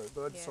well.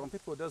 But some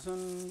people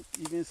doesn't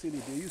even seal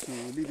it. They used to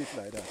leave it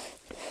like that.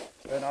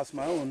 And as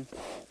my own,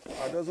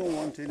 I doesn't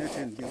want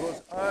anything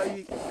because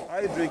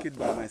I drink it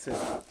by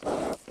myself.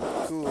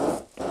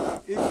 So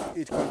if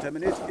it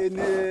contaminates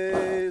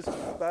any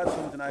bad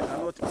something, I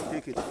cannot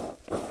take it.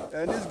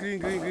 And this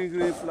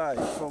green fly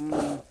from,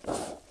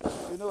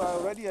 you know, I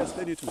already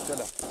explained it to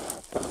Stella.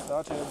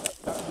 That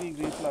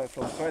green fly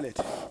from toilet.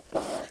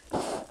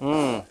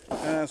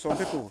 Some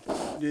people,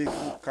 they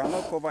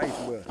cannot cover it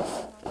well.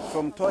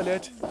 From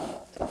toilet,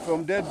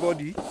 from dead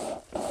body,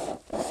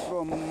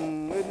 from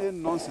any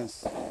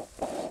nonsense.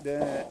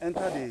 They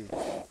enter they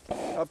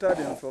enter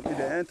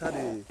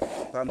the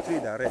palm tree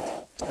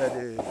direct,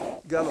 the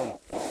gallon,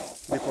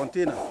 the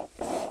container.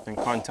 And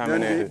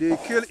contaminated. Then they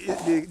kill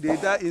it, they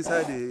die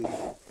inside the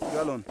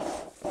gallon.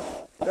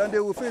 Then they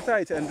will filter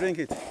it and drink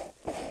it.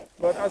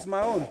 But as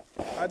my own,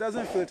 I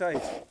doesn't filter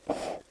it.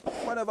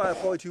 Whenever I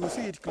pour it, you will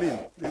see it clean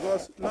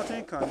because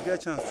nothing can get a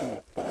chance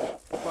to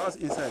pass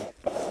inside.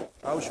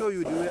 I'll show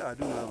you the way I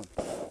do my own.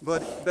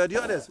 But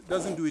the others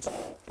doesn't do it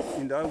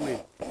in that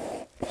way.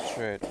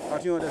 Straight.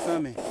 But you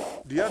understand me?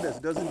 The others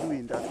doesn't do it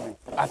in that way.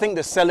 I think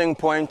the selling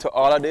point to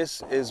all of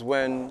this is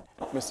when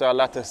Mr.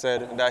 Alata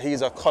said that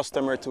he's a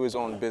customer to his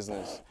own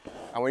business.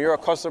 And when you're a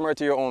customer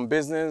to your own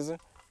business,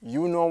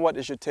 you know what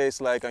it should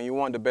taste like and you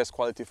want the best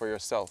quality for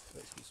yourself.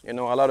 You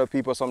know, a lot of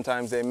people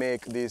sometimes they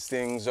make these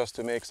things just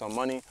to make some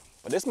money,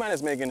 but this man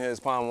is making his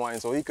palm wine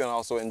so he can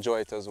also enjoy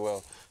it as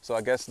well. So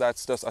I guess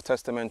that's just a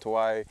testament to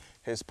why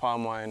his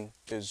palm wine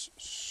is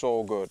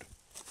so good.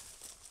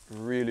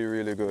 Really,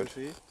 really good.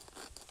 See,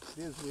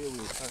 this is where we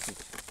pack it.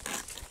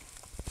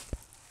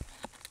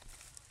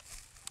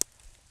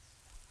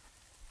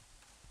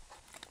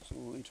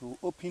 So it will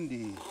open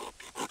the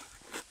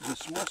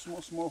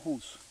small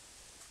holes,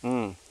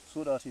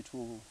 so that it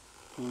will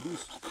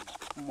produce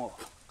more.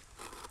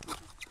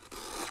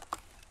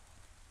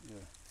 Yeah.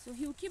 So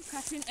he'll keep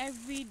cutting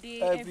every day,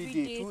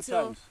 Two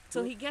times.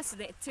 till he gets to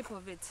the tip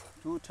of it.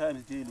 2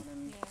 times daily.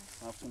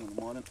 Yeah. Afternoon,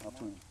 morning,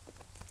 afternoon.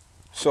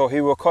 So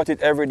he will cut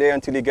it every day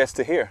until he gets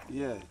to here?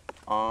 Yeah.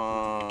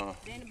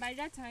 Then by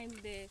that time,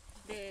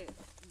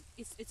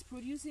 it's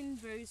producing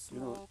very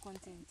small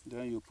content.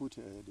 Then you put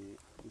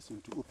this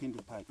thing to open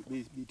the pipe.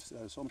 It's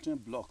something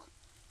block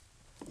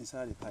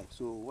inside the pipe.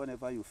 So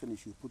whenever you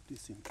finish, you put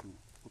this in to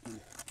open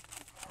it.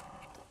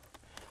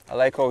 I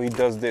like how he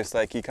does this,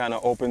 like he kind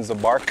of opens the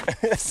bark.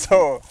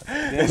 So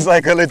it's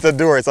like a little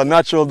door, it's a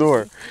natural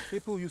door.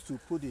 People used to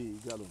put the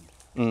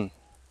gallon.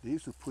 They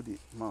used to put the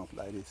mouth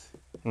like this.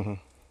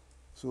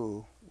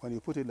 So when you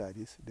put it like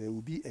this, there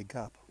will be a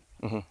gap.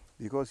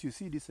 Because you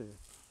see this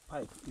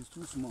pipe is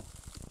too small.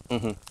 Where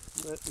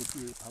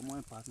the palm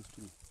wine passes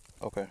through.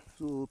 Okay.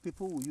 So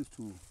people will used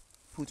to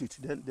put it,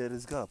 then there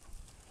is gap.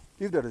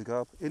 If there is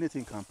gap,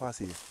 anything can pass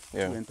here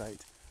to enter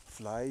it.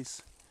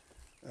 Flies,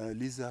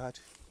 lizard,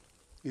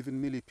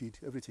 even millipede,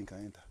 everything can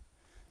enter.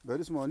 But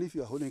this one, if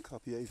you are holding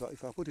cup here,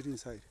 if I put it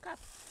inside,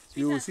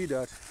 you will see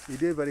that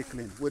it is very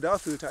clean,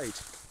 without filter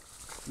it.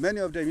 Many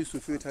of them used to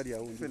filter their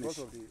own finish.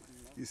 Because of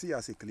you see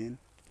as a clean,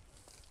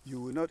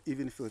 you will not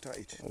even filter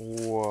it.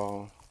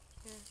 Wow.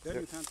 Then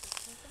you can,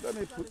 let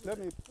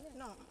me.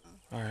 No.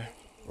 All right,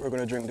 we're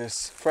gonna drink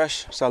this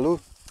fresh. Salud.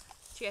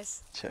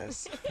 Cheers.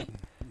 Cheers.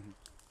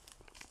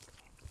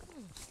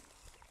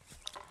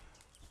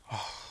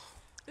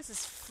 This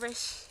is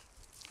fresh.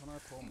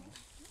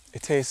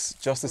 It tastes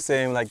just the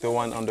same like the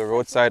one on the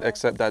roadside,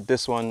 except that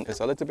this one is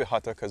a little bit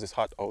hotter because it's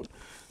hot out,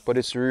 but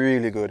it's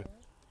really good.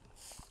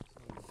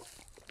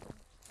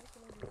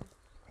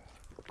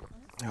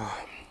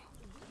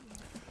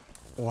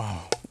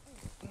 Wow.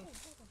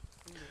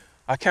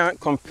 I can't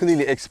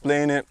completely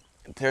explain it.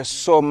 There's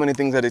so many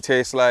things that it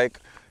tastes like.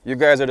 You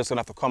guys are just gonna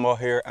have to come out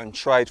here and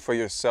try it for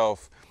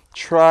yourself.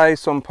 Try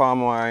some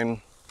palm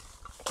wine.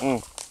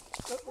 I'm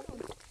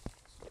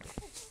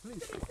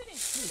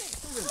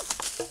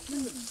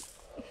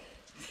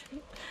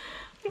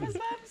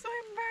so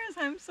embarrassed.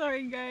 I'm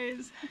sorry,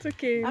 guys. It's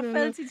okay. I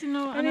felt it, you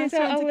know, and I I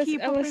tried to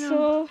keep up,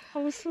 I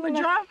was so like,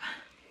 drop.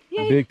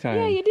 yeah, Big time.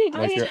 Yeah, you did.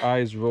 Like your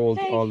eyes rolled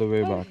all the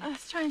way back. I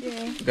was trying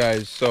to.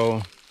 Guys,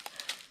 so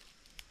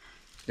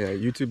yeah,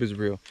 YouTube is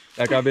real.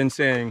 Like I've been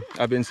saying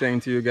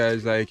to you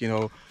guys, like, you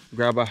know,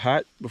 grab a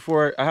hat.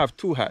 Before, I have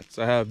 2 hats.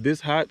 I have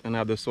this hat and I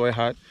have the soy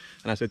hat.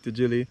 And I said to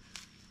Jilly,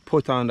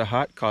 put on the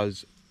hat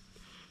because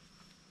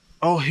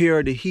out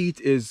here the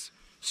heat is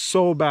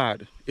so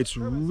bad. It's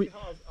really,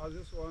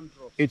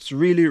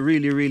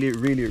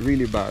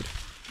 really bad.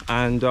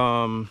 And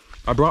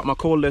I brought my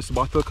coldless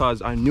bottle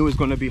because I knew it's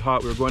gonna be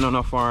hot. We're going on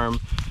a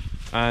farm.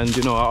 And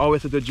you know, I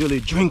always said to Julie,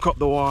 drink up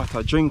the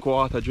water, drink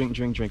water, drink.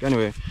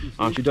 Anyway,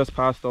 she just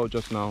passed out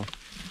just now.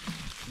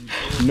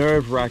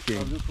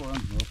 Nerve-wracking.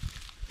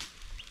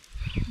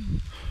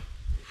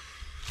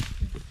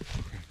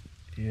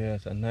 Yeah,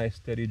 it's a nice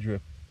steady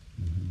drip.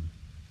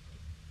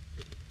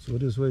 So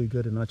this is where you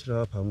get a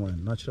natural palm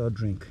wine, natural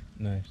drink.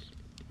 Nice.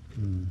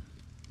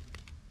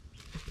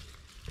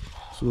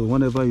 So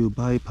whenever you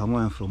buy palm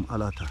wine from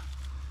Alata,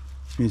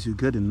 it means you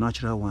get a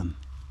natural one.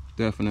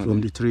 Definitely.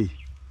 From the tree.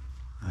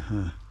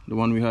 The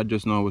one we had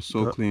just now was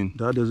so clean.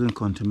 That doesn't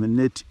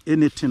contaminate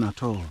anything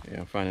at all. Yeah,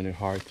 I'm finding it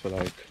hard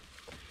to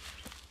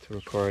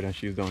record, and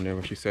she's down there,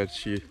 but she said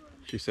she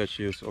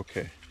is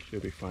okay. She'll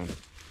be fine.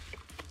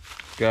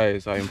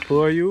 Guys, I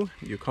implore you,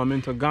 you come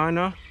into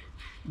Ghana,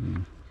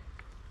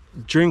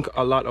 drink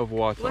a lot of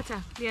water.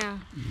 Water, yeah.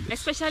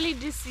 Especially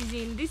this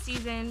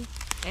season.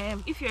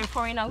 If you're a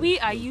foreigner, we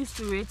are used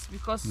to it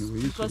because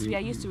we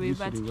are used to it.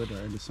 But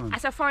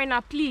as a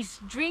foreigner, please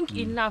drink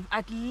enough,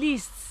 at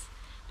least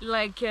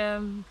like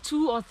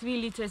 2 or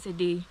 3 liters a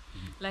day,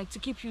 like to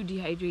keep you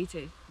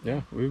dehydrated.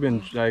 Yeah, we've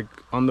been like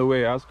on the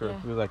way. Ask her.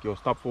 Yeah. We was like, yo,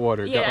 stop for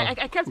water. Yeah,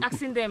 I kept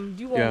asking them,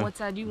 do you want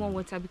water? Do you want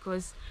water?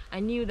 Because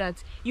I knew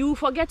that you will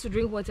forget to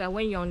drink water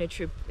when you're on a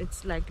trip.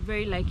 It's like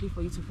very likely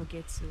for you to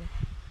forget. So,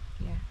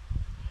 yeah.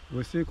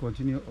 We'll still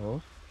continue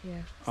off.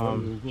 Yeah.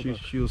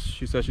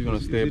 She said she's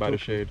gonna stay by the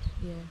shade.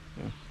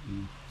 Yeah.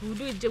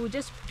 We'll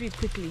just do it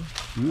quickly.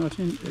 No, I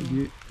think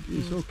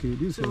it's okay.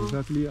 This is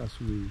exactly as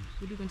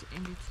we're going to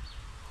end it.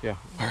 Yeah.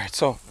 All right.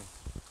 So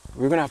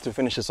we're gonna have to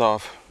finish this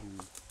off.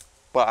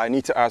 But I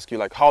need to ask you,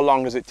 like, how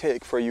long does it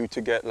take for you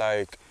to get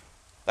like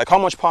how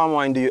much palm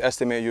wine do you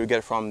estimate you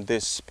get from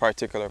this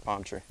particular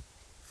palm tree?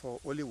 For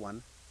only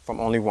one. From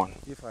only one.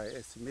 If I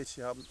estimate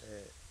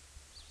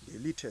the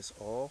liters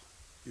or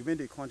You mean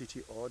the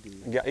quantity or the...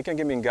 Yeah, you can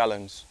give me in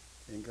gallons.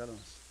 In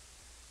gallons.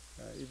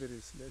 If it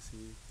is, let's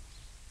see,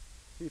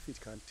 if it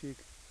can take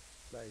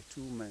like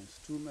 2 months,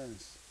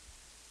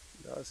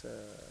 that's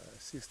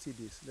 60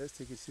 days. Let's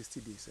take it 60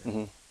 days.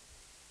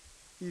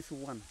 If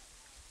one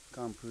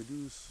can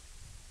produce,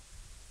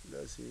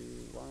 let's say,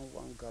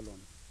 one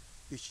gallon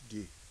each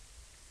day,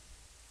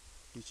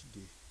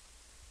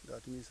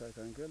 that means I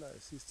can get like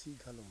 60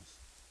 gallons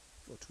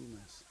for 2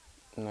 months.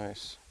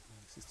 Nice.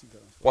 60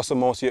 gallons. What's the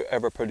most you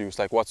ever produced?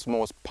 Like, what's the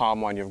most palm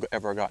wine you've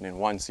ever gotten in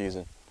one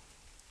season?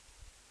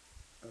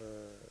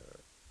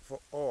 For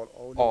all.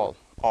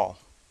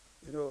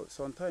 You know,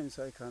 sometimes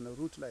I can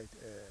root like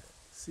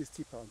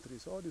 60 palm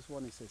trees. All this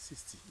one is a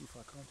 60, if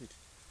I count it.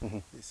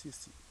 It's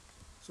 60.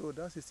 So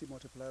that 60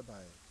 multiplied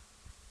by,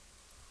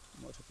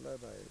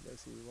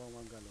 let's say,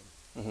 one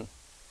gallon.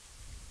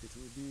 It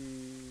will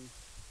be,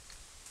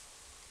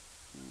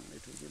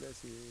 let's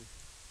say,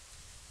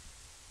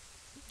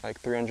 like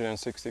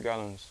 360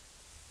 gallons.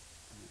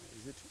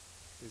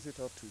 Is it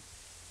up to?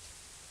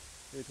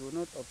 It will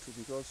not up to,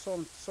 because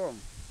some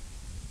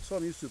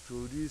used to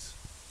produce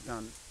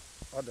than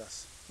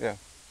others. Yeah.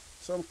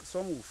 Some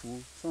will fool,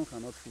 some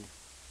cannot fool.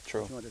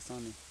 True. You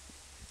understand me?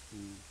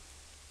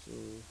 So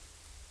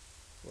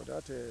for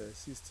that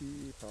 60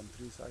 palm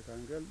trees, I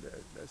can get,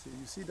 let's say,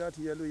 you see that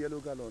yellow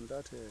gallon,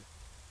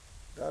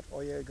 that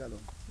oil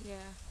gallon.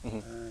 Yeah.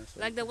 So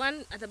Like the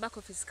one at the back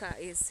of his car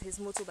is his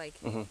motorbike.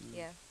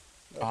 Yeah.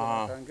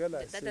 I can get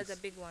like That's a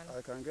big one.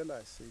 I can get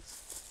like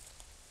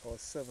 6 or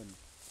 7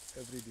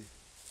 every day.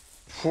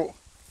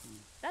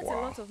 That's a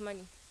lot of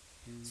money.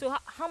 So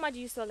how much do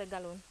you sell a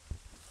gallon?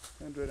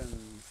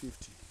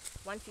 150.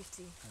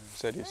 150.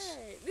 So this.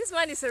 Hey, this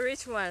one is a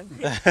rich one.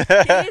 He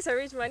is a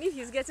rich one. If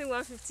he's getting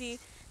 150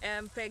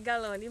 per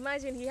gallon,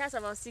 imagine he has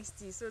about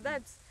 60. So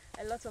that's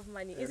a lot of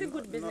money. Is it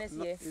good business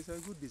here? It's a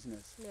good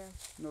business. Yeah.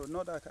 No,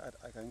 not that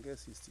I can get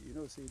 60. You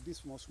know, say this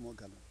small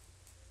gallon.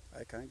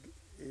 I can,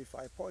 if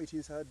I pour it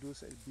inside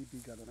those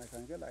big gallon, I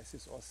can get like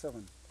 6 or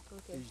 7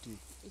 each day.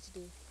 Each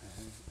day.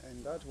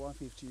 And that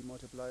 150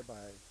 multiplied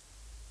by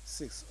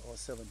 6 or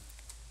 7.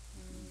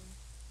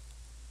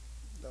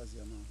 That's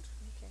the amount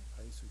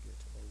I used to get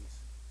always.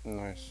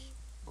 Nice.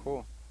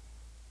 Cool.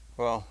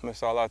 Well,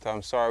 Mr. Alata,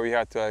 I'm sorry we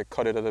had to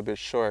cut it a little bit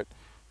short,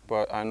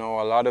 but I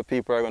know a lot of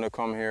people are going to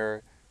come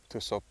here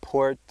to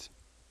support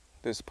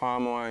this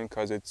palm wine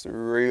because it's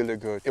really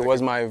good. It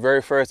was my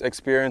very first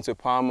experience with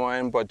palm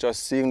wine, but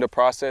just seeing the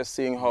process,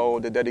 seeing how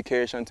the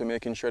dedication to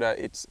making sure that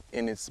it's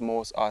in its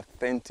most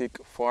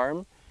authentic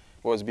form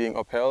was being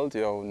upheld,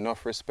 you know,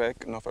 enough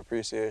respect, enough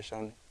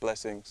appreciation,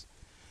 blessings.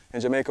 In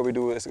Jamaica we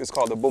do, it's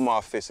called the boom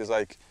off fist. It's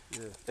like,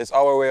 it's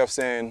our way of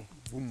saying,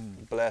 boom,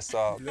 bless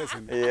up.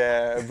 Blessing.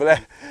 Yeah,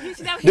 bless.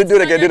 Do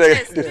it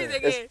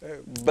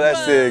again.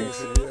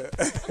 Blessings.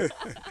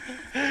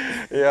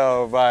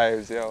 Yo,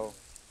 vibes, yo.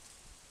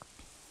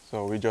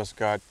 So we just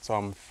got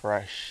some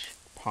fresh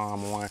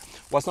palm wine.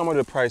 What's some of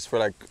the price for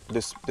like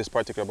this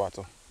particular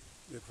bottle?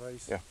 The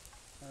price? Yeah.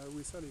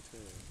 We sell it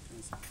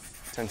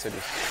 10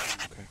 cities.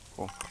 Okay,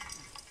 cool.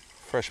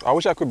 Fresh. I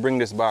wish I could bring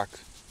this back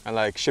and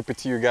like ship it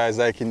to you guys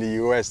like in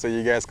the US so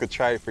you guys could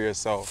try it for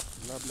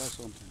yourself. Blah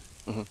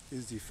something.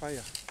 It's the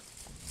fire.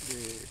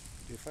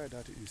 The fire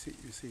that you see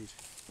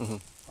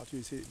it. After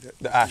you see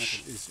the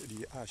ash. Is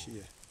the ash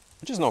here.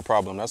 Which is no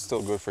problem. That's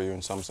still good for you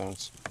in some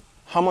sense.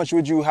 How much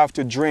would you have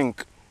to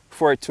drink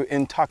for it to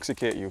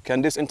intoxicate you?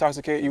 Can this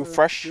intoxicate you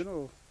fresh? You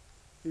know,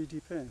 it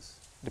depends.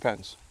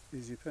 Depends.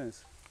 It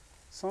depends.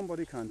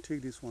 Somebody can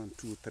take this 1,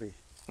 2, 3.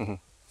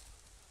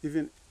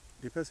 Even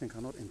the person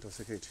cannot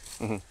intoxicate.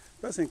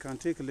 Person can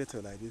take a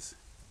little like this.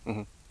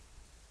 He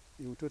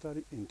will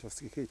totally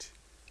intoxicate.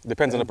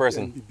 Depends on the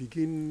person. And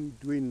begin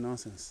doing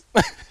nonsense.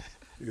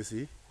 You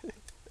see?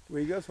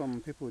 We got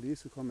some people, they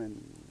used to come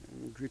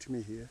and greet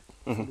me here,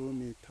 follow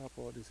me, tap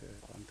all these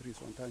palm trees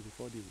sometimes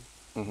before they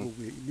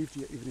we live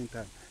here evening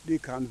time. They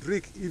can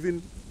drink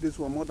even this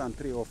one more than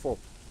 3 or 4.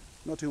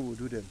 Nothing will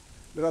do them.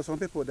 There are some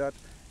people that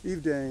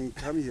if they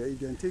come here, if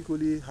they take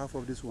only half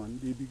of this one,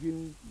 they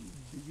begin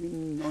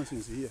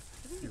nonsense here.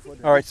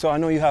 All right, so I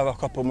know you have a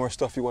couple more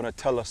stuff you want to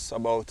tell us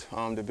about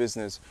the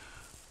business.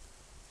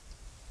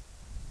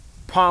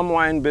 Palm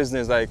wine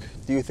business, like,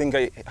 do you think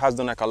it has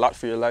done like a lot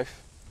for your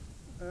life?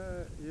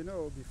 You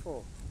know,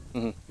 before,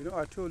 you know,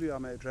 I told you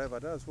I'm a driver.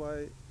 That's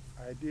why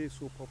I did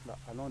so popular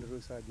along the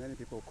roadside. Many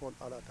people call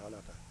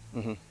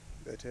Alata.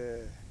 But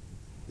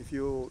if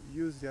you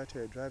use that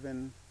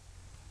driving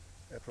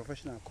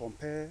professional,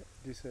 compare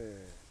this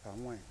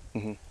palm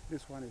wine,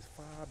 this one is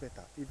far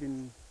better,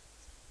 even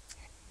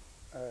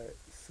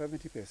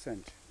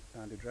 70%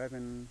 than the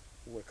driving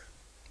work.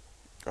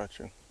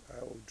 Gotcha. I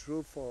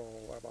drove for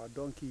about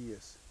donkey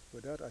years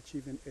without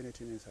achieving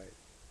anything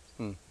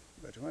inside.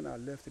 But when I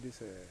left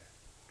this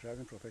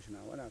driving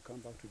professional, when I come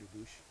back to the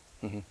bush,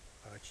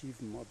 I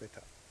achieved more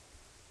better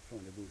from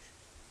the bush.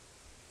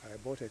 I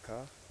bought a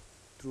car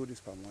through this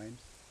palm wine.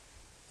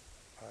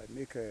 I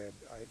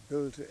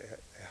built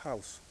a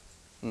house,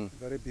 a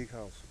very big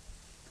house,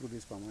 through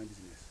this palm wine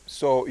business.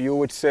 So you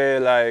would say,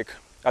 like,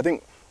 I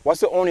think What's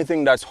the only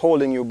thing that's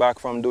holding you back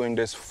from doing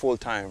this full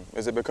time?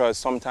 Is it because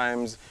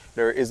sometimes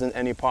there isn't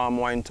any palm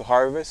wine to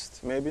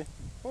harvest, maybe?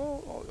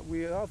 Oh,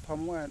 we have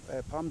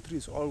palm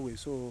trees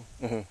always, so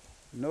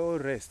no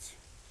rest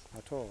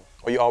at all.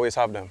 Or you always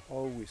have them?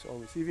 Always,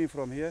 always. Even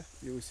from here,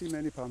 you will see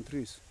many palm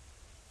trees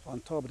on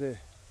top there.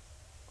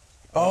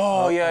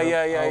 Oh, I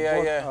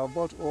yeah.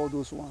 bought all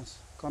those ones.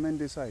 Come in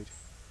this side.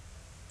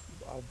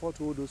 I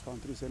bought all those palm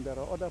trees, and there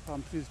are other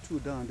palm trees too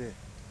down there.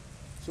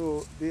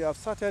 So they have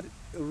started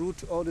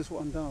root all this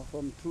one down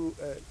from through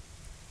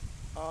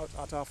out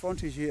at our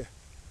frontage here.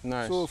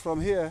 Nice. So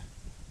from here,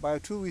 by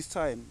 2 weeks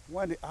time,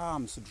 when the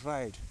arms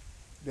dried,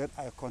 then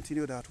I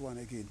continue that one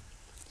again.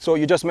 So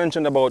you just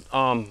mentioned about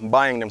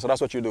buying them, so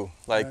that's what you do?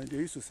 Like they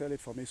used to sell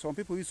it for me. Some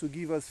people used to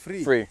give us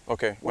free. Free,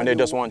 okay. When they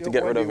just want to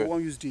get rid of it. They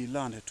won't use the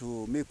land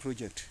to make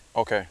project.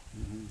 Okay.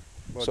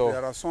 But so,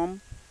 there are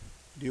some,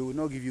 they will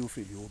not give you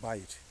free, you will buy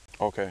it.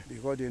 Okay.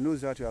 Because they know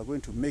that you are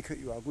going to make it,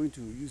 you are going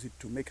to use it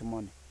to make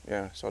money.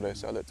 Yeah, so they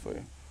sell it for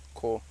you.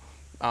 Cool.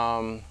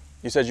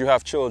 You said you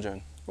have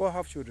children. Oh, I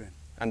have children.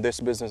 And this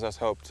business has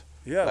helped,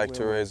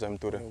 to raise them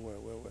to the...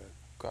 Well.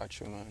 Got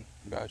you, man.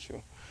 Got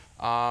you.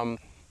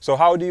 So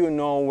how do you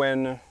know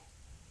when,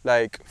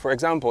 like, for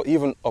example,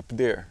 even up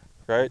there,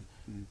 right?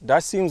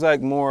 That seems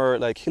like more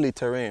like hilly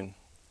terrain.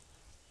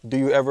 Do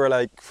you ever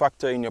like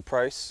factor in your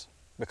price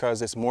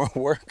because it's more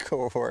work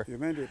or? You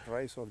mean the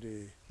price of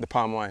the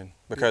palm wine?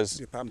 Because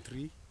the palm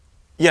tree?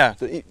 Yeah,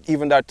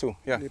 even that too.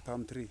 Yeah. The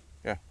palm tree.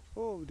 Yeah.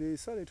 Oh, they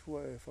sell it for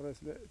us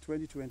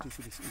 20 cedis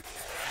each.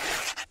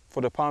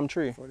 For the palm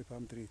tree? For the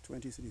palm tree,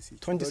 20 cedis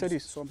each. 20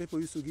 cedis? Some people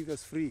used to give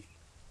us free.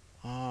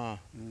 Ah.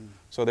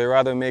 So they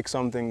rather make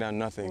something than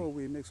nothing. Oh,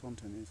 we make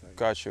something inside.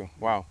 Got you.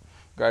 Wow.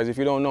 Guys, if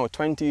you don't know,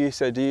 20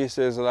 cedis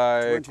is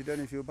like 20, then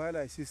if you buy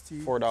like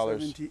 60,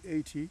 $4. 70,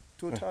 80,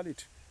 total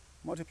it,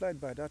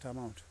 multiplied by that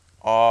amount.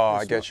 Oh,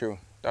 I get you.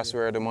 That's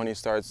where the money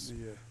starts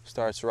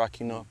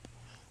racking up.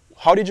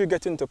 How did you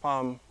get into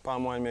palm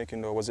wine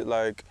making though? Was it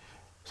like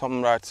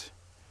something that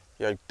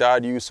your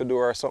dad used to do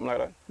or something like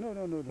that?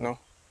 No.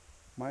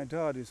 My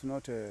dad is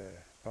not a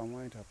palm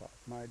wine tapper.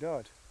 My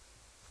dad,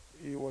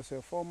 he was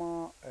a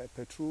former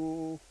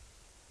petrol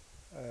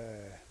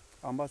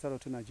ambassador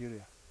to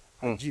Nigeria.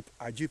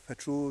 Ajib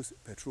Petrol.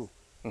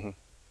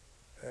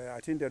 I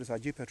think there is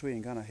Ajib Petrol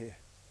in Ghana here.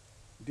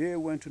 They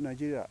went to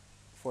Nigeria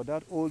for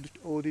that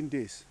olden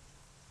days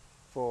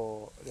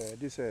for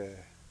this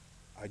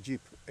Ajib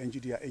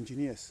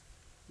engineers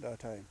that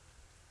time.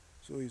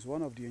 So he's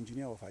one of the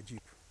engineers of Ajib.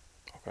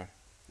 Okay.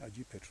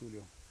 Ajib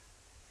Petroleum.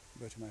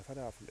 But my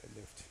father have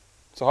left.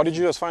 So how did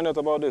you just find out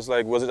about this?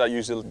 Like, was it that you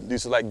used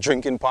to like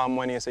drinking palm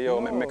wine and say,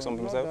 yo, make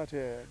something myself?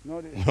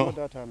 Not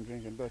that I'm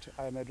drinking, but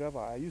I'm a driver.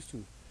 I used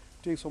to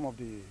take some of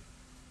the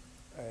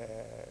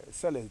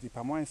sellers, the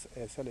palm wine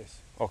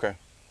sellers,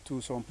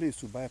 to some place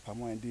to buy palm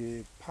wine.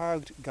 They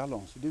packed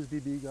gallons, these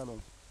big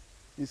gallons,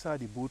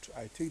 inside the boat.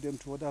 I take them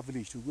to other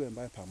village to go and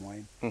buy palm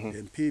wine,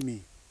 then pay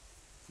me.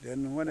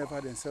 Then whenever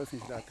they sell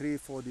things like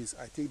 3-4 days,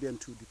 I take them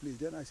to the place.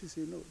 Then I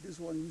say, no, this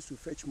one used to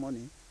fetch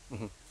money,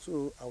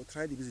 so I will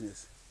try the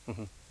business.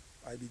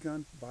 I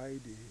began buy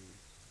the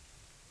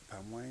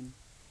palm wine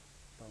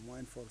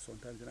for some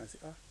time. Then I say,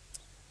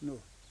 no,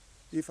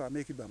 if I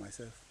make it by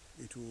myself,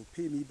 it will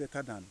pay me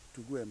better than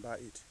to go and buy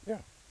it.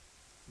 Yeah.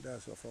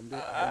 That's from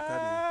there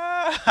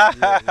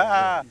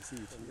I entered You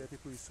see, from there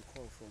people used to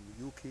call from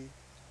UK,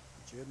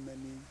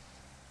 Germany,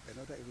 and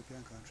other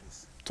European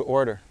countries. To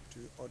order? To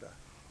order.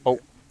 Oh,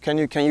 can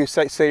you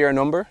say your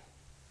number?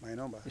 My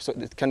number. So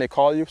can they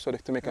call you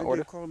to make an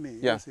order? They call me.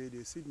 Yeah.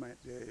 They see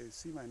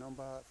my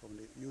number from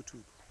the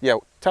YouTube. Yeah.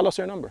 Tell us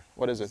your number.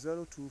 What is it?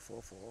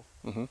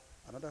 0244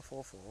 another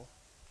 44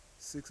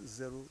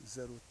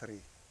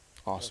 6003.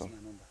 Awesome.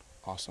 That's my number.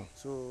 Awesome.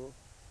 So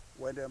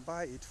when they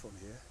buy it from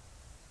here,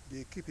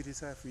 they keep it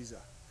inside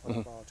freezer for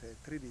about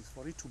 3 days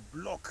for it to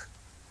block.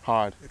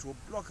 Hard. It will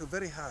block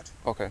very hard.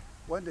 Okay.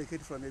 When they get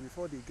it from here,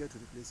 before they get to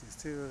the place, it's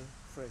still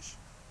fresh.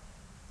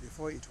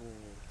 Before it will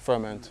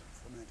ferment.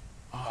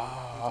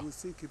 It will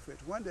still keep fresh.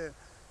 When they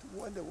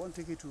want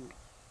to take it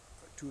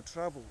to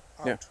travel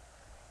out,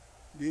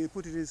 they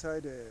put it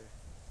inside the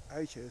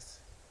ice chest,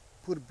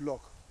 put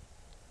block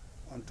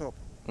on top,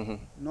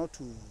 not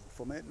to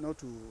ferment, not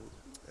to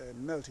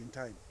melt in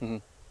time.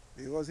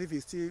 Because if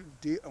it's still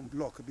day on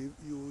block,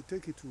 you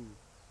take it to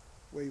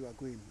where you are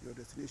going, your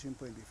destination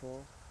point, before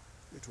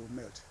it will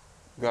melt.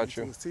 Got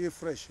you. It will stay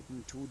fresh,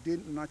 it will be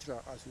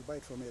natural as you buy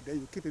it from here. Then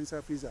you keep it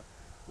inside freezer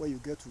where you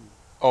get to.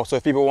 Oh, so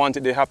if people want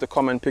it, they have to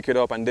come and pick it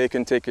up and they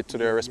can take it to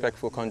their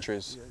respectful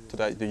countries, to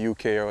the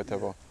UK or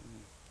whatever.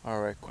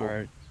 All right, cool. All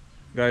right.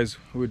 Guys,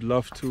 we'd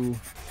love to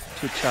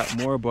chat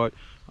more, but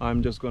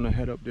I'm just going to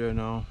head up there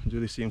now.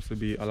 Julie seems to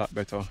be a lot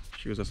better.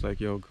 She was just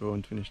like, yo, go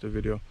and finish the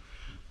video.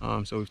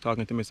 So we're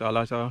talking to Mr.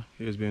 Alata.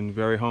 He has been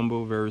very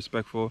humble, very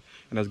respectful,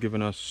 and has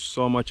given us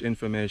so much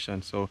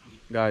information. So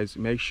guys,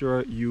 make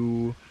sure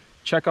you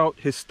check out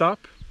his stop,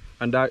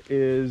 and that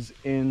is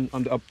on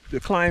the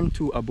climb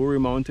to Aburi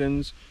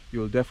Mountains.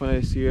 You'll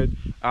definitely see it.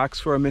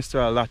 Ask for Mr.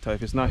 Alata.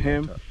 If it's not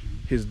him,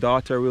 His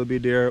daughter will be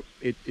there.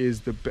 It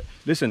is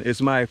listen, it's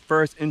my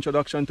first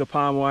introduction to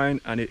palm wine,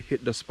 and it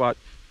hit the spot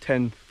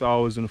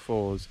 10,000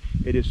 folds.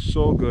 It is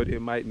so good, it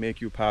might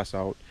make you pass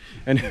out.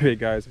 Anyway,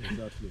 guys,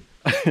 exactly.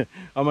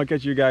 I'm gonna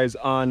catch you guys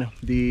on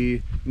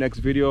the next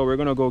video. We're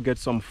gonna go get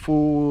some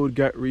food,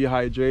 get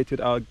rehydrated.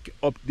 I'll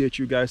update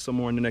you guys some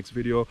more in the next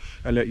video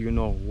and let you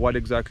know what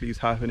exactly is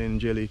happening in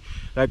Jilly.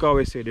 Like I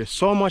always say, there's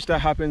so much that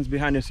happens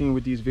behind the scene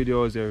with these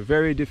videos. They're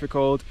very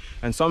difficult,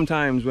 and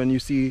sometimes when you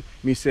see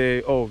me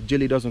say, oh,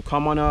 Jilly doesn't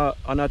come on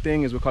a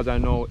thing, is because I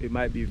know it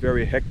might be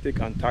very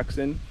hectic and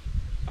taxing.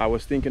 I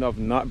was thinking of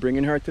not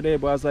bringing her today,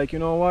 but I was like, you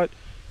know what,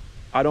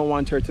 I don't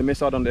want her to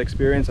miss out on the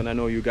experience, and I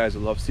know you guys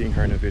love seeing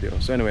her in the video.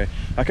 So anyway,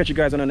 I'll catch you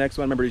guys on the next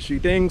one. Remember these 3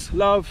 things: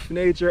 love,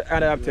 nature,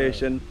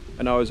 adaptation,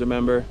 and always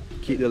remember,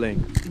 keep the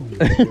link.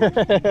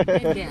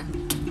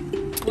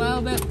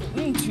 Well, but